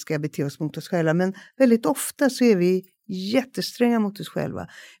hur vi ska bete oss mot oss själva. Men väldigt ofta så är vi jättestränga mot oss själva.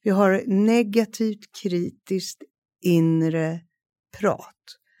 Vi har negativt, kritiskt, inre prat.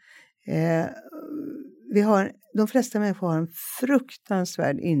 De flesta människor har en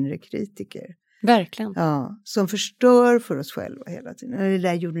fruktansvärd inre kritiker. Verkligen. Ja, som förstör för oss själva hela tiden. Det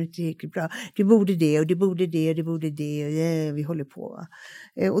där gjorde du inte tillräckligt bra. Du borde det och du borde det och du borde det. Och vi håller på. Va?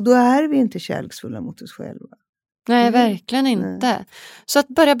 Och då är vi inte kärleksfulla mot oss själva. Nej, verkligen inte. Nej. Så att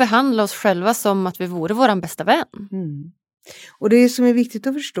börja behandla oss själva som att vi vore våran bästa vän. Mm. Och det som är viktigt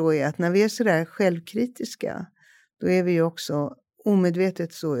att förstå är att när vi är sådär självkritiska, då är vi ju också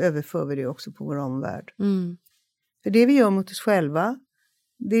omedvetet så överför vi det också på vår omvärld. Mm. För det vi gör mot oss själva,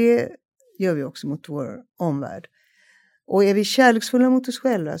 det gör vi också mot vår omvärld. Och är vi kärleksfulla mot oss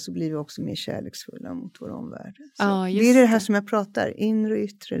själva så blir vi också mer kärleksfulla mot vår omvärld. Ja, det är det här som jag pratar, inre och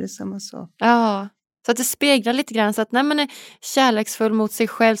yttre, det är samma sak. Ja, så att det speglar lite grann så att när man är kärleksfull mot sig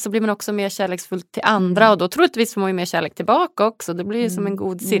själv så blir man också mer kärleksfull till andra och då troligtvis får man ju mer kärlek tillbaka också. Det blir ju som en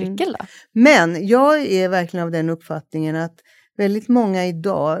god cirkel då. Men jag är verkligen av den uppfattningen att väldigt många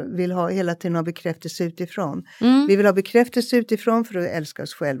idag vill hela tiden ha bekräftelse utifrån. Vi vill ha bekräftelse utifrån för att älska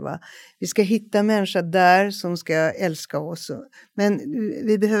oss själva. Vi ska hitta människor där som ska älska oss. Men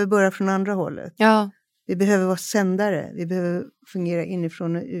vi behöver börja från andra hållet. Ja. Vi behöver vara sändare. Vi behöver fungera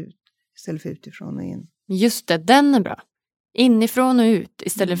inifrån och ut istället för utifrån och in. Just det, den är bra. Inifrån och ut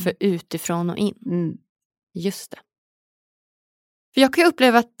istället för utifrån och in. Just det. För jag kan ju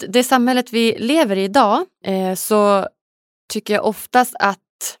uppleva att det samhället vi lever i idag så tycker jag oftast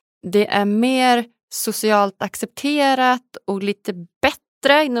att det är mer socialt accepterat och lite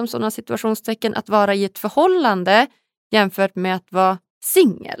bättre inom sådana situationstecken att vara i ett förhållande jämfört med att vara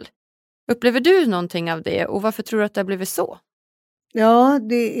singel. Upplever du någonting av det och varför tror du att det har blivit så? Ja,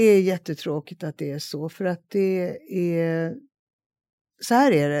 det är jättetråkigt att det är så för att det är så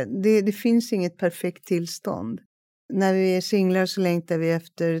här är det. Det finns inget perfekt tillstånd. När vi är singlar så längtar vi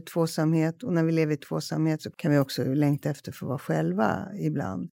efter tvåsamhet och när vi lever i tvåsamhet så kan vi också längta efter för att vara själva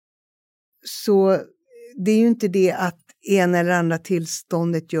ibland. Så det är ju inte det att en eller andra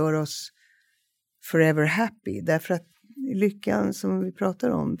tillståndet gör oss forever happy därför att lyckan som vi pratar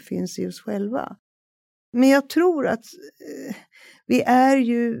om finns i oss själva. Men jag tror att vi är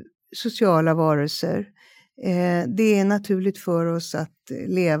ju sociala varelser. Det är naturligt för oss att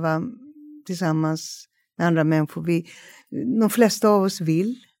leva tillsammans med andra människor. De flesta av oss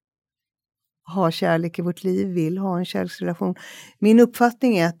vill ha kärlek i vårt liv, vill ha en kärleksrelation. Min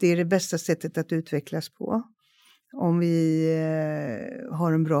uppfattning är att det är det bästa sättet att utvecklas på. Om vi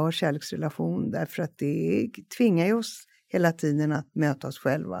har en bra kärleksrelation. Därför att det tvingar oss hela tiden att möta oss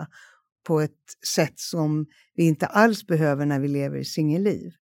själva på ett sätt som vi inte alls behöver när vi lever i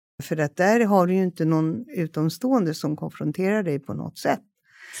singelliv. För att där har du ju inte någon utomstående som konfronterar dig på något sätt.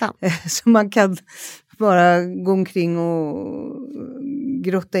 Sant. Så man kan bara gå omkring och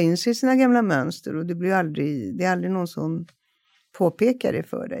grotta in sig i sina gamla mönster. Och det är aldrig någon som påpekar det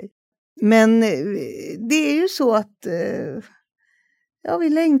för dig. Men det är ju så att vi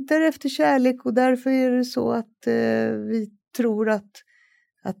längtar efter kärlek. Och därför är det så att vi tror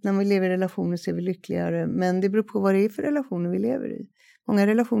att när vi lever i relationer så är vi lyckligare. Men det beror på vad det är för relationer vi lever i. Många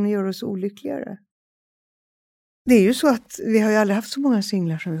relationer gör oss olyckligare. Det är ju så att vi har ju aldrig haft så många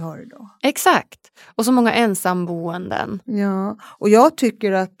singlar som vi har idag. Exakt. Och så många ensamboenden. Ja, och jag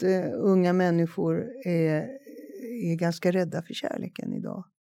tycker att unga människor är ganska rädda för kärleken idag.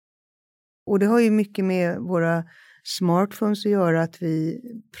 Och det har ju mycket med våra smartphones att göra att vi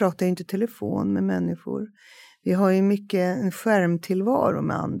pratar inte telefon med människor. Vi har ju mycket en skärmtillvaro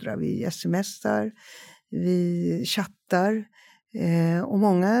med andra. Vi smsar, vi chattar och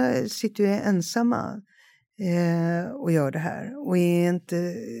många sitter ju ensamma och gör det här. Och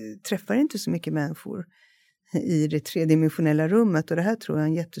träffar inte så mycket människor i det tredimensionella rummet och det här tror jag är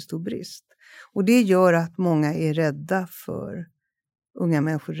en jättestor brist. Och det gör att många är unga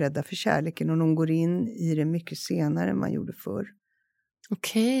människor är rädda för kärleken och de går in i det mycket senare än man gjorde förr.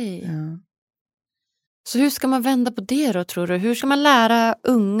 Okej. Ja. Så hur ska man vända på det då tror du? Hur ska man lära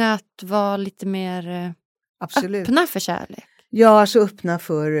unga att vara lite mer öppna för kärlek? Ja, alltså öppna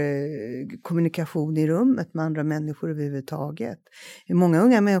för kommunikation i rummet med andra människor överhuvudtaget. Många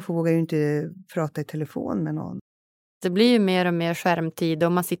unga människor vågar ju inte prata i telefon med någon. Det blir ju mer och mer skärmtid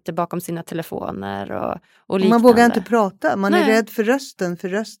och man sitter bakom sina telefoner och liknande. Man vågar inte prata, man är rädd för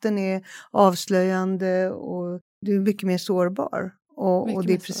rösten är avslöjande och du är mycket mer sårbar. Och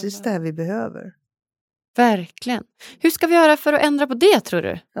det är precis det här vi behöver. Verkligen. Hur ska vi göra för att ändra på det tror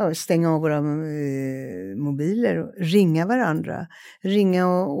du? Ja, stänga av våra mobiler och ringa varandra. Ringa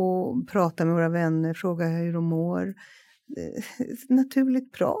och prata med våra vänner, fråga hur de mår.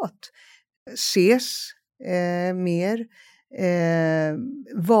 Naturligt prat. Ses mer.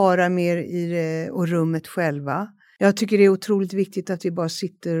 Vara mer i rummet själva. Jag tycker det är otroligt viktigt att vi bara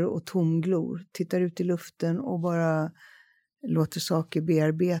sitter och tomglor. Tittar ut i luften och bara låter saker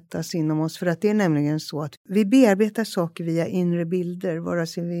bearbetas inom oss. För att det är nämligen så att vi bearbetar saker via inre bilder. Vare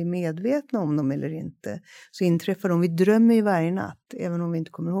sig vi är medvetna om dem eller inte. Så inträffar de. Vi drömmer ju varje natt. Även om vi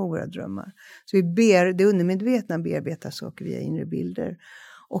inte kommer ihåg våra drömmar. Så det undermedvetna bearbetar saker via inre bilder.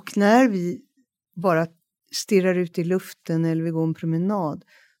 Och när vi bara stirrar ut i luften eller vi går en promenad.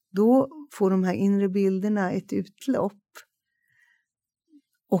 Då får de här inre bilderna ett utlopp.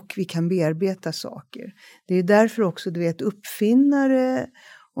 Och vi kan bearbeta saker. Det är därför också, du vet, uppfinnare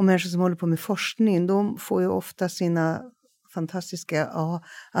och människor som håller på med forskning. De får ju ofta sina fantastiska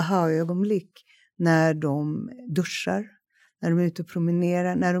aha-ögonblick när de duschar. När de är ute och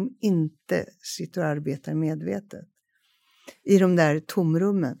promenerar. När de inte sitter och arbetar medvetet. I de där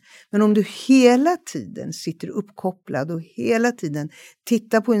tomrummen. Men om du hela tiden sitter uppkopplad och hela tiden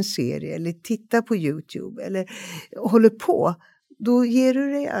tittar på en serie eller tittar på YouTube eller håller på, då ger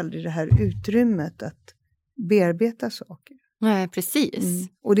du dig aldrig det här utrymmet att bearbeta saker. Nej, precis.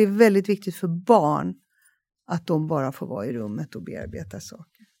 Och det är väldigt viktigt för barn att de bara får vara i rummet och bearbeta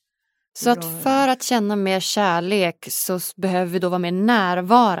saker. Så att för att känna mer kärlek så behöver vi då vara mer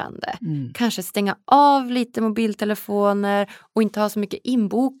närvarande. Kanske stänga av lite mobiltelefoner och inte ha så mycket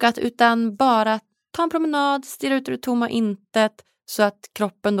inbokat utan bara ta en promenad, stirra ut i det tomma intet så att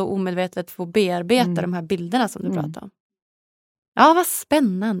kroppen då omedvetet får bearbeta de här bilderna som du pratar om. Ja, vad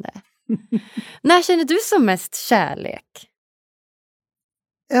spännande. När känner du som mest kärlek?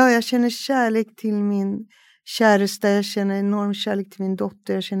 Ja, jag känner kärlek till min käresta, jag känner enorm kärlek till min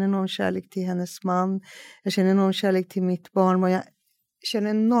dotter, jag känner enorm kärlek till hennes man, jag känner enorm kärlek till mitt barn och jag känner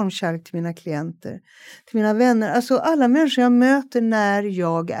enorm kärlek till mina klienter, till mina vänner, alltså alla människor jag möter när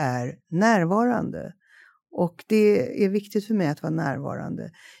jag är närvarande. Och det är viktigt för mig att vara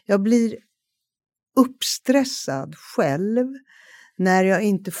närvarande. Jag blir uppstressad själv när jag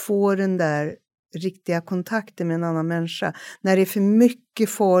inte får den där riktiga kontakten med en annan människa. När det är för mycket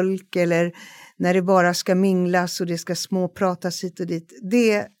folk eller när det bara ska minglas och det ska småpratas hit och dit.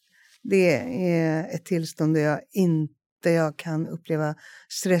 Det är ett tillstånd där jag kan uppleva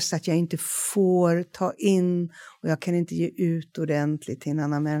stress, att jag inte får ta in och jag kan inte ge ut ordentligt till en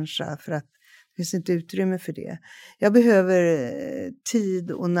annan människa för att det finns inte utrymme för det. Jag behöver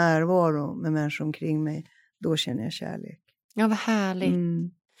tid och närvaro med människor omkring mig. Då känner jag kärlek. Ja, vad härligt.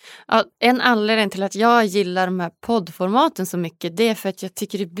 Ja, en anledning till att jag gillar de här poddformaten så mycket, det är för att jag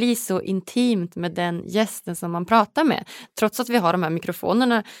tycker det blir så intimt med den gästen som man pratar med. Trots att vi har de här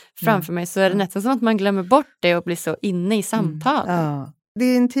mikrofonerna framför mig så är det nästan som att man glömmer bort det och blir så inne i samtal. Ja. Det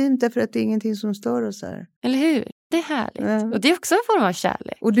är intimt därför att det är ingenting som stör oss här. Eller hur? Det är härligt. Ja. Och det är också en form av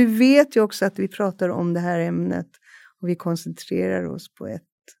kärlek. Och du vet ju också att vi pratar om det här ämnet och vi koncentrerar oss på ett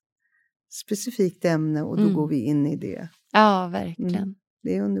specifikt ämne och då går vi in i det. Ja, verkligen.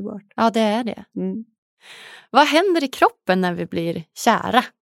 Det är underbart. Ja, det är det. Vad händer i kroppen när vi blir kära?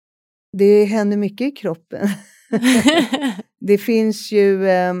 Det händer mycket i kroppen. Det finns ju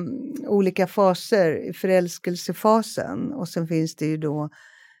olika faser. Förälskelsefasen. Och sen finns det ju då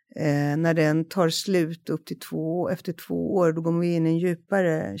när den tar slut upp till efter 2 år. Då går vi in i en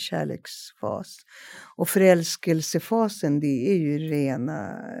djupare kärleksfas. Och förälskelsefasen, det är ju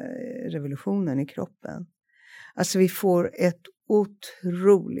rena revolutionen i kroppen. Alltså vi får ett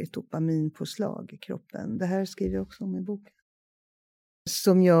otroligt dopaminpåslag i kroppen. Det här skriver jag också om i boken.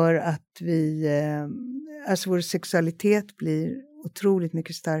 Som gör att alltså vår sexualitet blir otroligt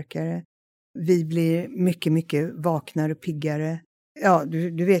mycket starkare. Vi blir mycket, mycket vaknare och piggare. Ja,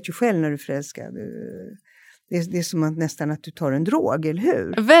 du vet ju själv när du förälskar. Det är som att nästan att du tar en drog, eller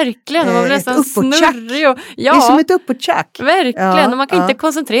hur? Verkligen, man blir nästan snurrig. Ja. Det är som ett uppåt-tjack. Verkligen, och man kan inte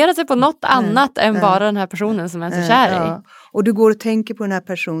koncentrera sig på något annat än bara den här personen som är så kär i. Och du går och tänker på den här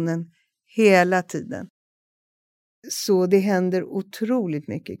personen hela tiden. Så det händer otroligt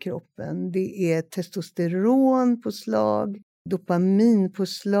mycket i kroppen. Det är testosteronpåslag,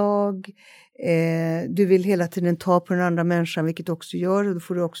 dopaminpåslag. Du vill hela tiden ta på den andra människan, vilket också gör. Och då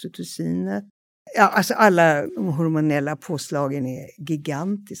får du oxytocinet. Ja, alltså alla hormonella påslagen är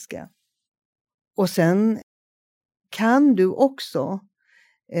gigantiska. Och sen kan du också,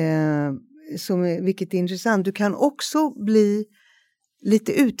 vilket är intressant, du kan också bli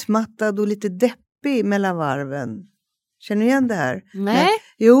lite utmattad och lite deppig mellan varven. Känner du igen det här? Nej.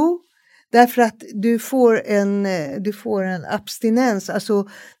 Jo, därför att du får en abstinens. Alltså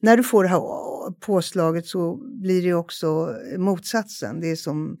när du får det här påslaget så blir det också motsatsen. Det är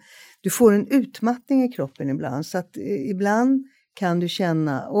som, du får en utmattning i kroppen ibland. Så att ibland kan du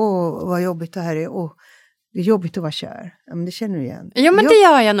känna, vad jobbigt det här är. Det är jobbigt att vara kär. Ja, men det känner du igen. Ja, men det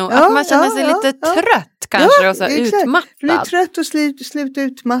gör jag nog. Att man känner sig lite trött kanske. Och så utmattad. Du är trött och slut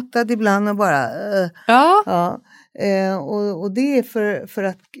utmattad ibland och bara... Ja. Och det är för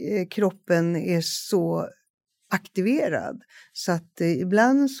att kroppen är så aktiverad. Så att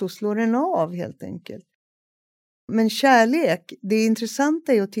ibland så slår den av helt enkelt. Men kärlek, det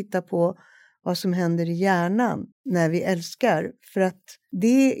intressanta är att titta på vad som händer i hjärnan när vi älskar. För att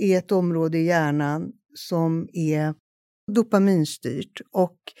det är ett område i hjärnan som är dopaminstyrt.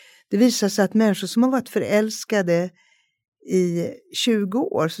 Och det visar sig att människor som har varit förälskade i 20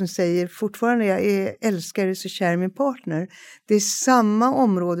 år som säger fortfarande jag är älskare så kär min partner. Det är samma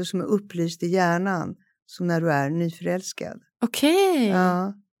område som är upplyst i hjärnan som när du är nyförälskad. Okej.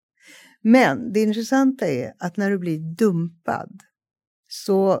 Ja. Men det intressanta är att när du blir dumpad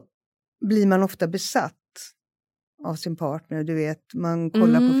så blir man ofta besatt av sin partner. Du vet, man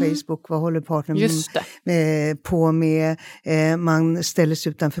kollar på Facebook, vad håller partnern på med. Man ställer sig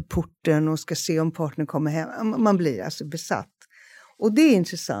utanför porten och ska se om partnern kommer hem. Man blir alltså besatt. Och det är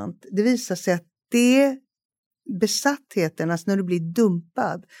intressant. Det visar sig att det besattheten, alltså när du blir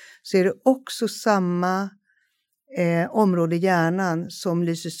dumpad, så är det också samma område i hjärnan som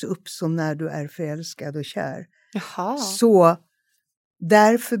lyses upp som när du är förälskad och kär. Jaha. Så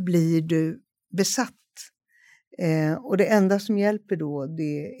därför blir du besatt. Och det enda som hjälper då,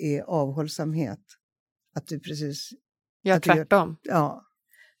 det är avhållsamhet. Att du precis... Ja, tvärtom.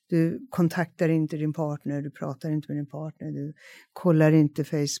 Du kontaktar inte din partner, du pratar inte med din partner, du kollar inte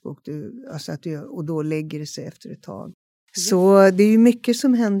Facebook. Och då lägger det sig efter ett tag. Så det är ju mycket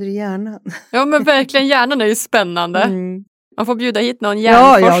som händer i hjärnan. Ja, men verkligen, hjärnan är ju spännande. Man får bjuda hit någon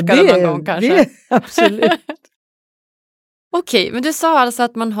hjärnforskare någon gång kanske. Det, absolut. Okej, men du sa alltså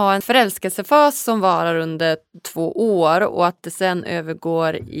att man har en förälskelsefas som varar under 2 år och att det sen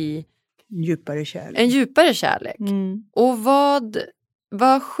övergår i en djupare kärlek. Och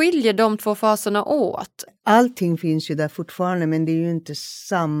vad skiljer de 2 faserna åt? Allting finns ju där fortfarande, men det är ju inte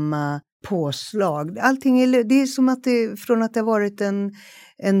samma påslag. Allting det är som att från att det har varit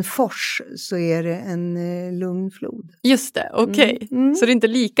en fors så är det en lugn flod. Just det, okej. Så det är inte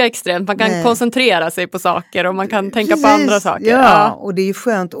lika extremt. Man kan koncentrera sig på saker och man kan tänka på andra saker. Ja, och det är ju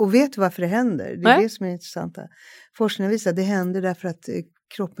skönt. Och vet du varför det händer? Det är det som är intressant. Forskningen visar att det händer därför att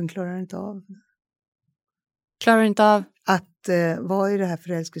kroppen klarar inte av. Klarar inte av? Att vara i det här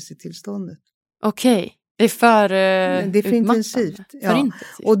förälskelsetillståndet. Okej. Det är för det är för intensivt. Ja.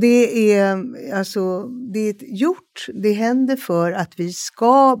 Och det är alltså det händer för att vi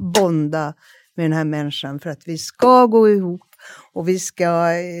ska bonda med den här människan, för att vi ska gå ihop och vi ska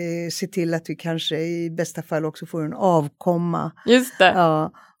se till att vi kanske i bästa fall också får en avkomma. Just det.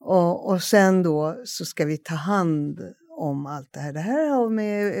 Ja, och sen då så ska vi ta hand om allt det här. Det här har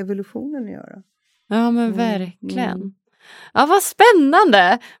med evolutionen att göra. Ja, men verkligen. Ja, vad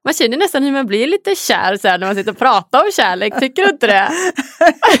spännande. Man känner nästan hur man blir lite kär så här när man sitter och pratar om kärlek. Tycker du inte det?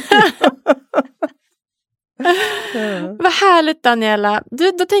 Vad härligt, Daniella.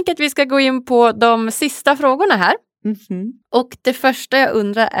 Då tänker jag att vi ska gå in på de sista frågorna här. Och det första jag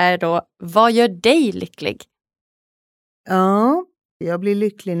undrar är då, vad gör dig lycklig? Ja, jag blir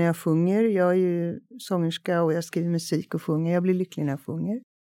lycklig när jag sjunger. Jag är ju sångerska och jag skriver musik och sjunger. Jag blir lycklig när jag sjunger.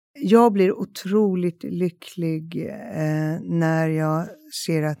 Jag blir otroligt lycklig när jag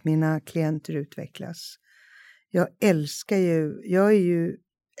ser att mina klienter utvecklas. Jag älskar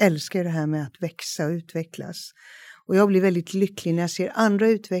det här med att växa och utvecklas. Och jag blir väldigt lycklig när jag ser andra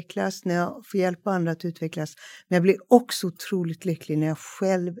utvecklas, när jag får hjälpa andra att utvecklas. Men jag blir också otroligt lycklig när jag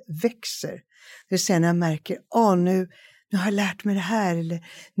själv växer. Det vill säga när jag märker, nu har jag lärt mig det här, eller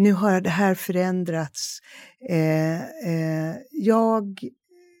nu har det här förändrats. Jag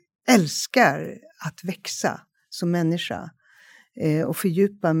älskar att växa som människa och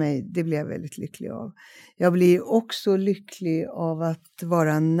fördjupa mig, det blir jag väldigt lycklig av. Jag blir också lycklig av att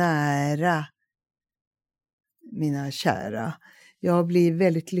vara nära mina kära. Jag blir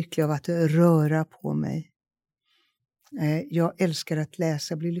väldigt lycklig av att röra på mig. Jag älskar att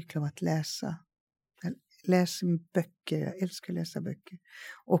läsa, jag blir lycklig av att läsa. Jag läser böcker, jag älskar att läsa böcker.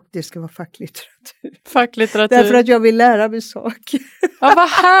 Och det ska vara facklitteratur. Facklitteratur. Därför att jag vill lära mig saker. Ja, vad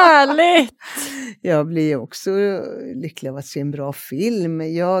härligt! Jag blir också lycklig av att se en bra film.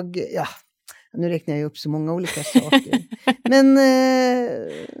 Nu räknar jag upp så många olika saker. Men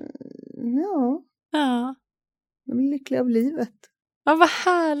ja. Jag blir lycklig av livet. Ja, vad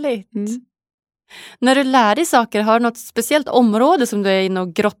härligt! När du lär dig saker, har du något speciellt område som du är inne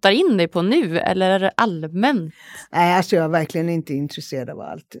och grottar in dig på nu? Eller är det allmänt? Nej, alltså jag är verkligen inte intresserad av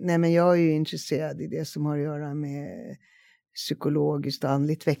allt. Nej, men jag är ju intresserad i det som har att göra med psykologiskt och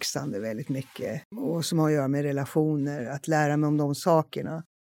andligt växande väldigt mycket. Och som har att göra med relationer, att lära mig om de sakerna.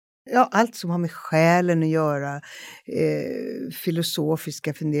 Ja, allt som har med själen att göra,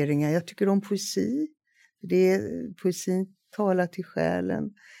 filosofiska funderingar. Jag tycker om poesi. Poesin talar till själen.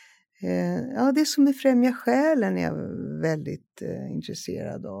 Ja, det som främjar själen är jag väldigt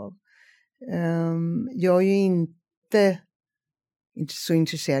intresserad av. Jag är ju inte så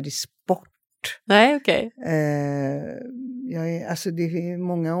intresserad i sport. Nej, okej. Alltså det är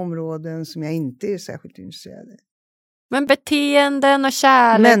många områden som jag inte är särskilt intresserad i. Men beteenden och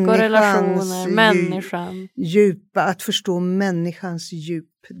kärlek och relationer, människan. Djupa, att förstå människans djup,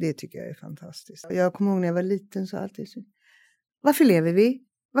 det tycker jag är fantastiskt. Jag kommer ihåg när jag var liten så alltid så. Varför lever vi?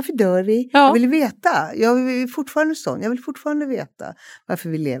 Varför dör vi? Ja. Jag vill veta. Jag är fortfarande sån. Jag vill fortfarande veta varför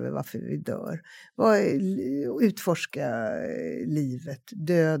vi lever, varför vi dör. Utforska livet,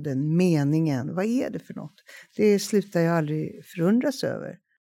 döden, meningen. Vad är det för något? Det slutar jag aldrig förundras över.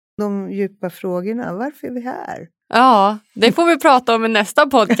 De djupa frågorna, varför är vi här? Ja, det får vi prata om i nästa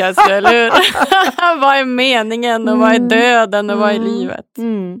podcast, eller hur? Vad är meningen och vad är döden och vad är livet?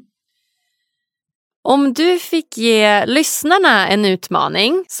 Om du fick ge lyssnarna en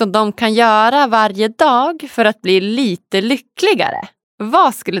utmaning som de kan göra varje dag för att bli lite lyckligare,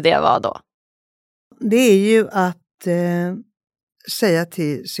 vad skulle det vara då? Det är ju att säga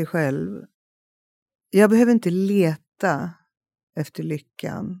till sig själv, jag behöver inte leta efter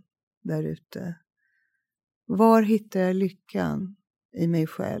lyckan där ute. Var hittar jag lyckan i mig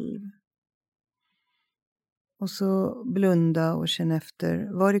själv? Och så blunda och känna efter,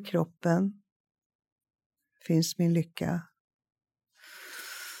 var i kroppen finns min lycka?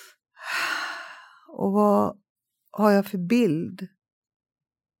 Och vad har jag för bild?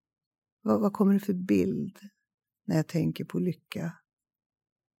 Vad kommer det för bild när jag tänker på lycka?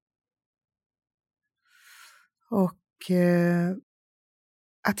 Och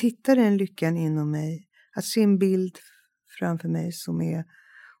att hitta den lyckan inom mig. Att se en bild framför mig som är...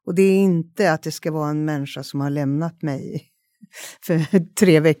 Och det är inte att det ska vara en människa som har lämnat mig för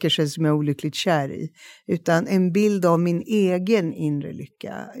 3 veckor sedan som jag är olyckligt kär i. Utan en bild av min egen inre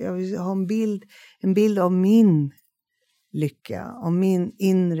lycka. Jag vill ha en bild av min lycka. Av min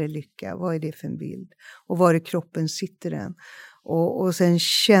inre lycka. Vad är det för en bild? Och var i kroppen sitter den? Och sen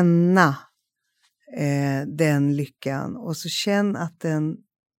känna den lyckan. Och så känn att den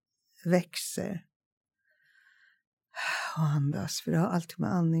växer. Och andas, för det har alltid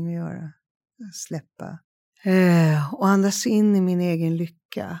med andning att göra. Släppa. Och andas in i min egen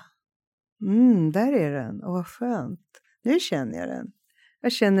lycka. Där är den. Och vad skönt. Nu känner jag den.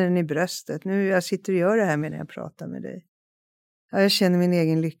 Jag känner den i bröstet. Nu jag sitter och gör det här medan jag pratar med dig. Ja, jag känner min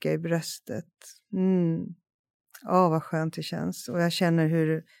egen lycka i bröstet. Vad skönt det känns. Och jag känner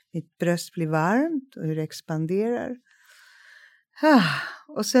hur mitt bröst blir varmt och hur det expanderar.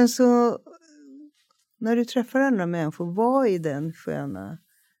 Och sen så... När du träffar andra människor, var i den sköna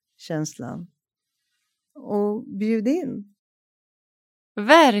känslan. Och bjud in.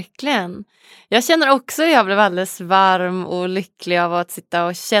 Verkligen. Jag känner också att jag blev alldeles varm och lycklig av att sitta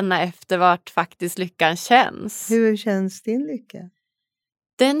och känna efter vart faktiskt lyckan känns. Hur känns din lycka?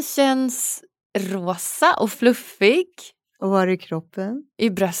 Den känns rosa och fluffig. Och var i kroppen? I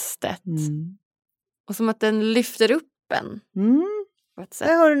bröstet. Och som att den lyfter upp en.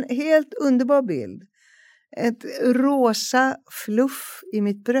 Jag har en helt underbar bild. Ett rosa fluff i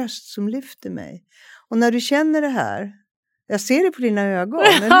mitt bröst som lyfter mig. Och när du känner det här, jag ser det på dina ögon,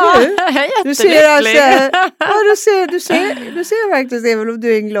 eller du ser alltså, du ser faktiskt, även om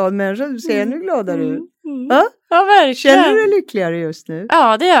du är en glad människa, du ser ännu gladare ut. Ja, verkligen. Känner du dig lyckligare just nu?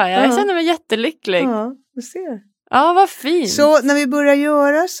 Ja, det gör jag. Jag känner mig jättelycklig. Ja, du ser. Ja, vad fint. Så när vi börjar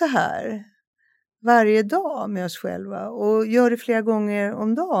göra så här varje dag med oss själva och gör det flera gånger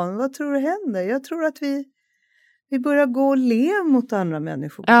om dagen, vad tror du händer? Jag tror att vi börjar gå och le mot andra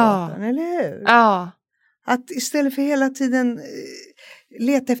människor på gatan, eller hur? Ja. Att istället för hela tiden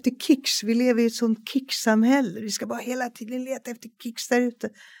leta efter kicks, vi lever i ett sånt kicksamhälle, vi ska bara hela tiden leta efter kicks där ute.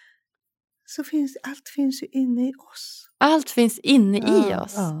 Så allt finns ju inne i oss. Allt finns inne i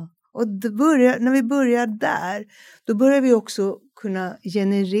oss. Ja. Och när vi börjar där, då börjar vi också kunna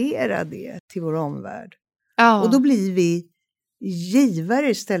generera det till vår omvärld. Ja. Och då blir vi givare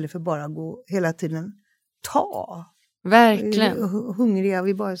istället för bara gå hela tiden ta. Verkligen. Hungriga,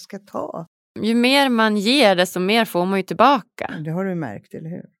 vi bara ska ta. Ju mer man ger, desto mer får man ju tillbaka. Det har du märkt, eller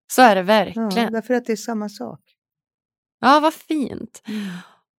hur? Så är det verkligen. Ja, därför att det är samma sak. Ja, vad fint.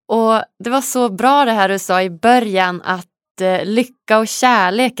 Och det var så bra det här du sa i början, att lycka och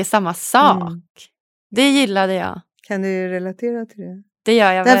kärlek är samma sak. Det gillade jag. Kan du relatera till det? det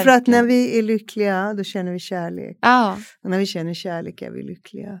gör jag Därför verkligen. att när vi är lyckliga, då känner vi kärlek. Ja. Och när vi känner kärlek är vi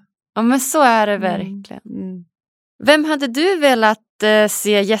lyckliga. Ja, men så är det verkligen. Mm. Vem hade du velat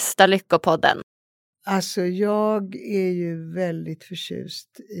se gästa Lyckopodden? Alltså jag är ju väldigt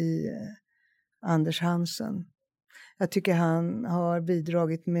förtjust i Anders Hansen. Jag tycker han har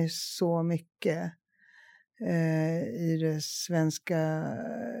bidragit med så mycket i det svenska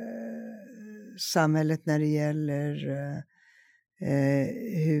samhället när det gäller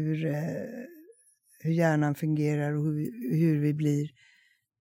hur hjärnan fungerar och hur vi blir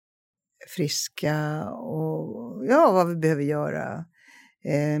friska och vad vi behöver göra.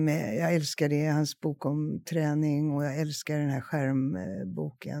 Jag älskar det, hans bok om träning, och jag älskar den här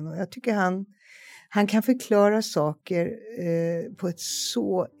skärmboken. Och jag tycker han kan förklara saker på ett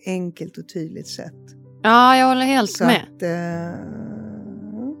så enkelt och tydligt sätt. Ja, jag håller helt så med.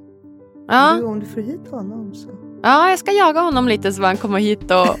 Att, om du får hit honom så. Ja, jag ska jaga honom lite så han kommer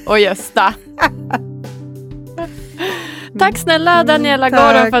hit och gästa. Tack snälla Daniella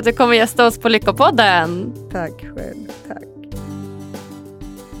Gordon för att du kommer gästa oss på Lyckopodden. Tack själv, tack.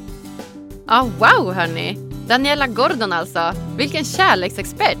 Wow hörni. Daniella Gordon alltså. Vilken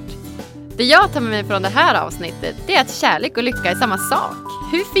kärleksexpert. Det jag tar med mig från det här avsnittet, det är att kärlek och lycka är samma sak.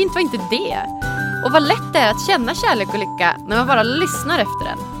 Hur fint var inte det? Och vad lätt det är att känna kärlek och lycka när man bara lyssnar efter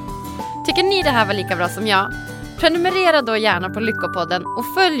den. Tycker ni det här var lika bra som jag? Prenumerera då gärna på Lyckopodden och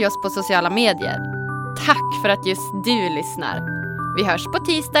följ oss på sociala medier. Tack för att just du lyssnar. Vi hörs på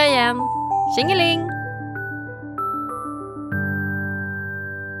tisdag igen. Tjingeling!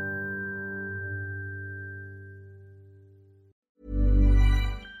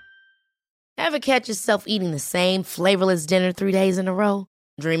 Ever catch yourself eating the same flavorless dinner 3 days in a row?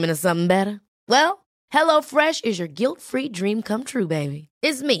 Dreaming of something better? Well, HelloFresh is your guilt-free dream come true, baby.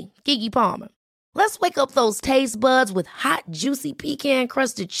 It's me, Keke Palmer. Let's wake up those taste buds with hot, juicy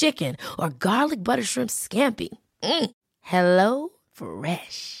pecan-crusted chicken or garlic butter shrimp scampi. Hello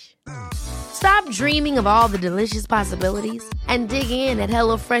Fresh. Stop dreaming of all the delicious possibilities and dig in at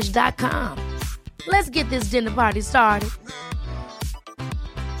HelloFresh.com. Let's get this dinner party started.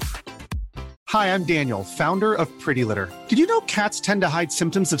 Hi, I'm Daniel, founder of Pretty Litter. Did you know cats tend to hide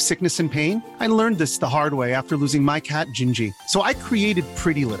symptoms of sickness and pain? I learned this the hard way after losing my cat, Gingy. So I created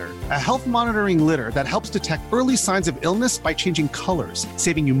Pretty Litter, a health monitoring litter that helps detect early signs of illness by changing colors,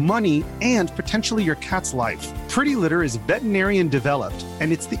 saving you money and potentially your cat's life. Pretty Litter is veterinarian developed,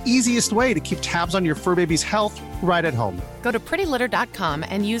 and it's the easiest way to keep tabs on your fur baby's health right at home. Go to prettylitter.com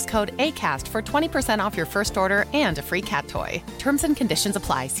and use code ACAST for 20% off your first order and a free cat toy. Terms and conditions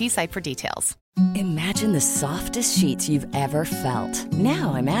apply. See site for details. Imagine the softest sheets you've ever felt.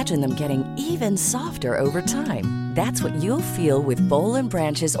 Now imagine them getting even softer over time. That's what you'll feel with Boll &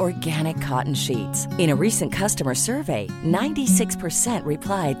 Branch's organic cotton sheets. In a recent customer survey, 96%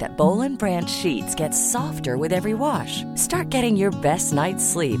 replied that Boll & Branch sheets get softer with every wash. Start getting your best night's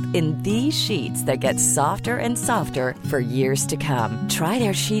sleep in these sheets that get softer and softer for years to come. Try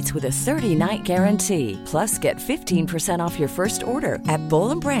their sheets with a 30-night guarantee. Plus, get 15% off your first order at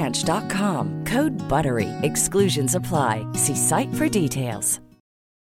bollandbranch.com. Code BUTTERY. Exclusions apply. See site for details.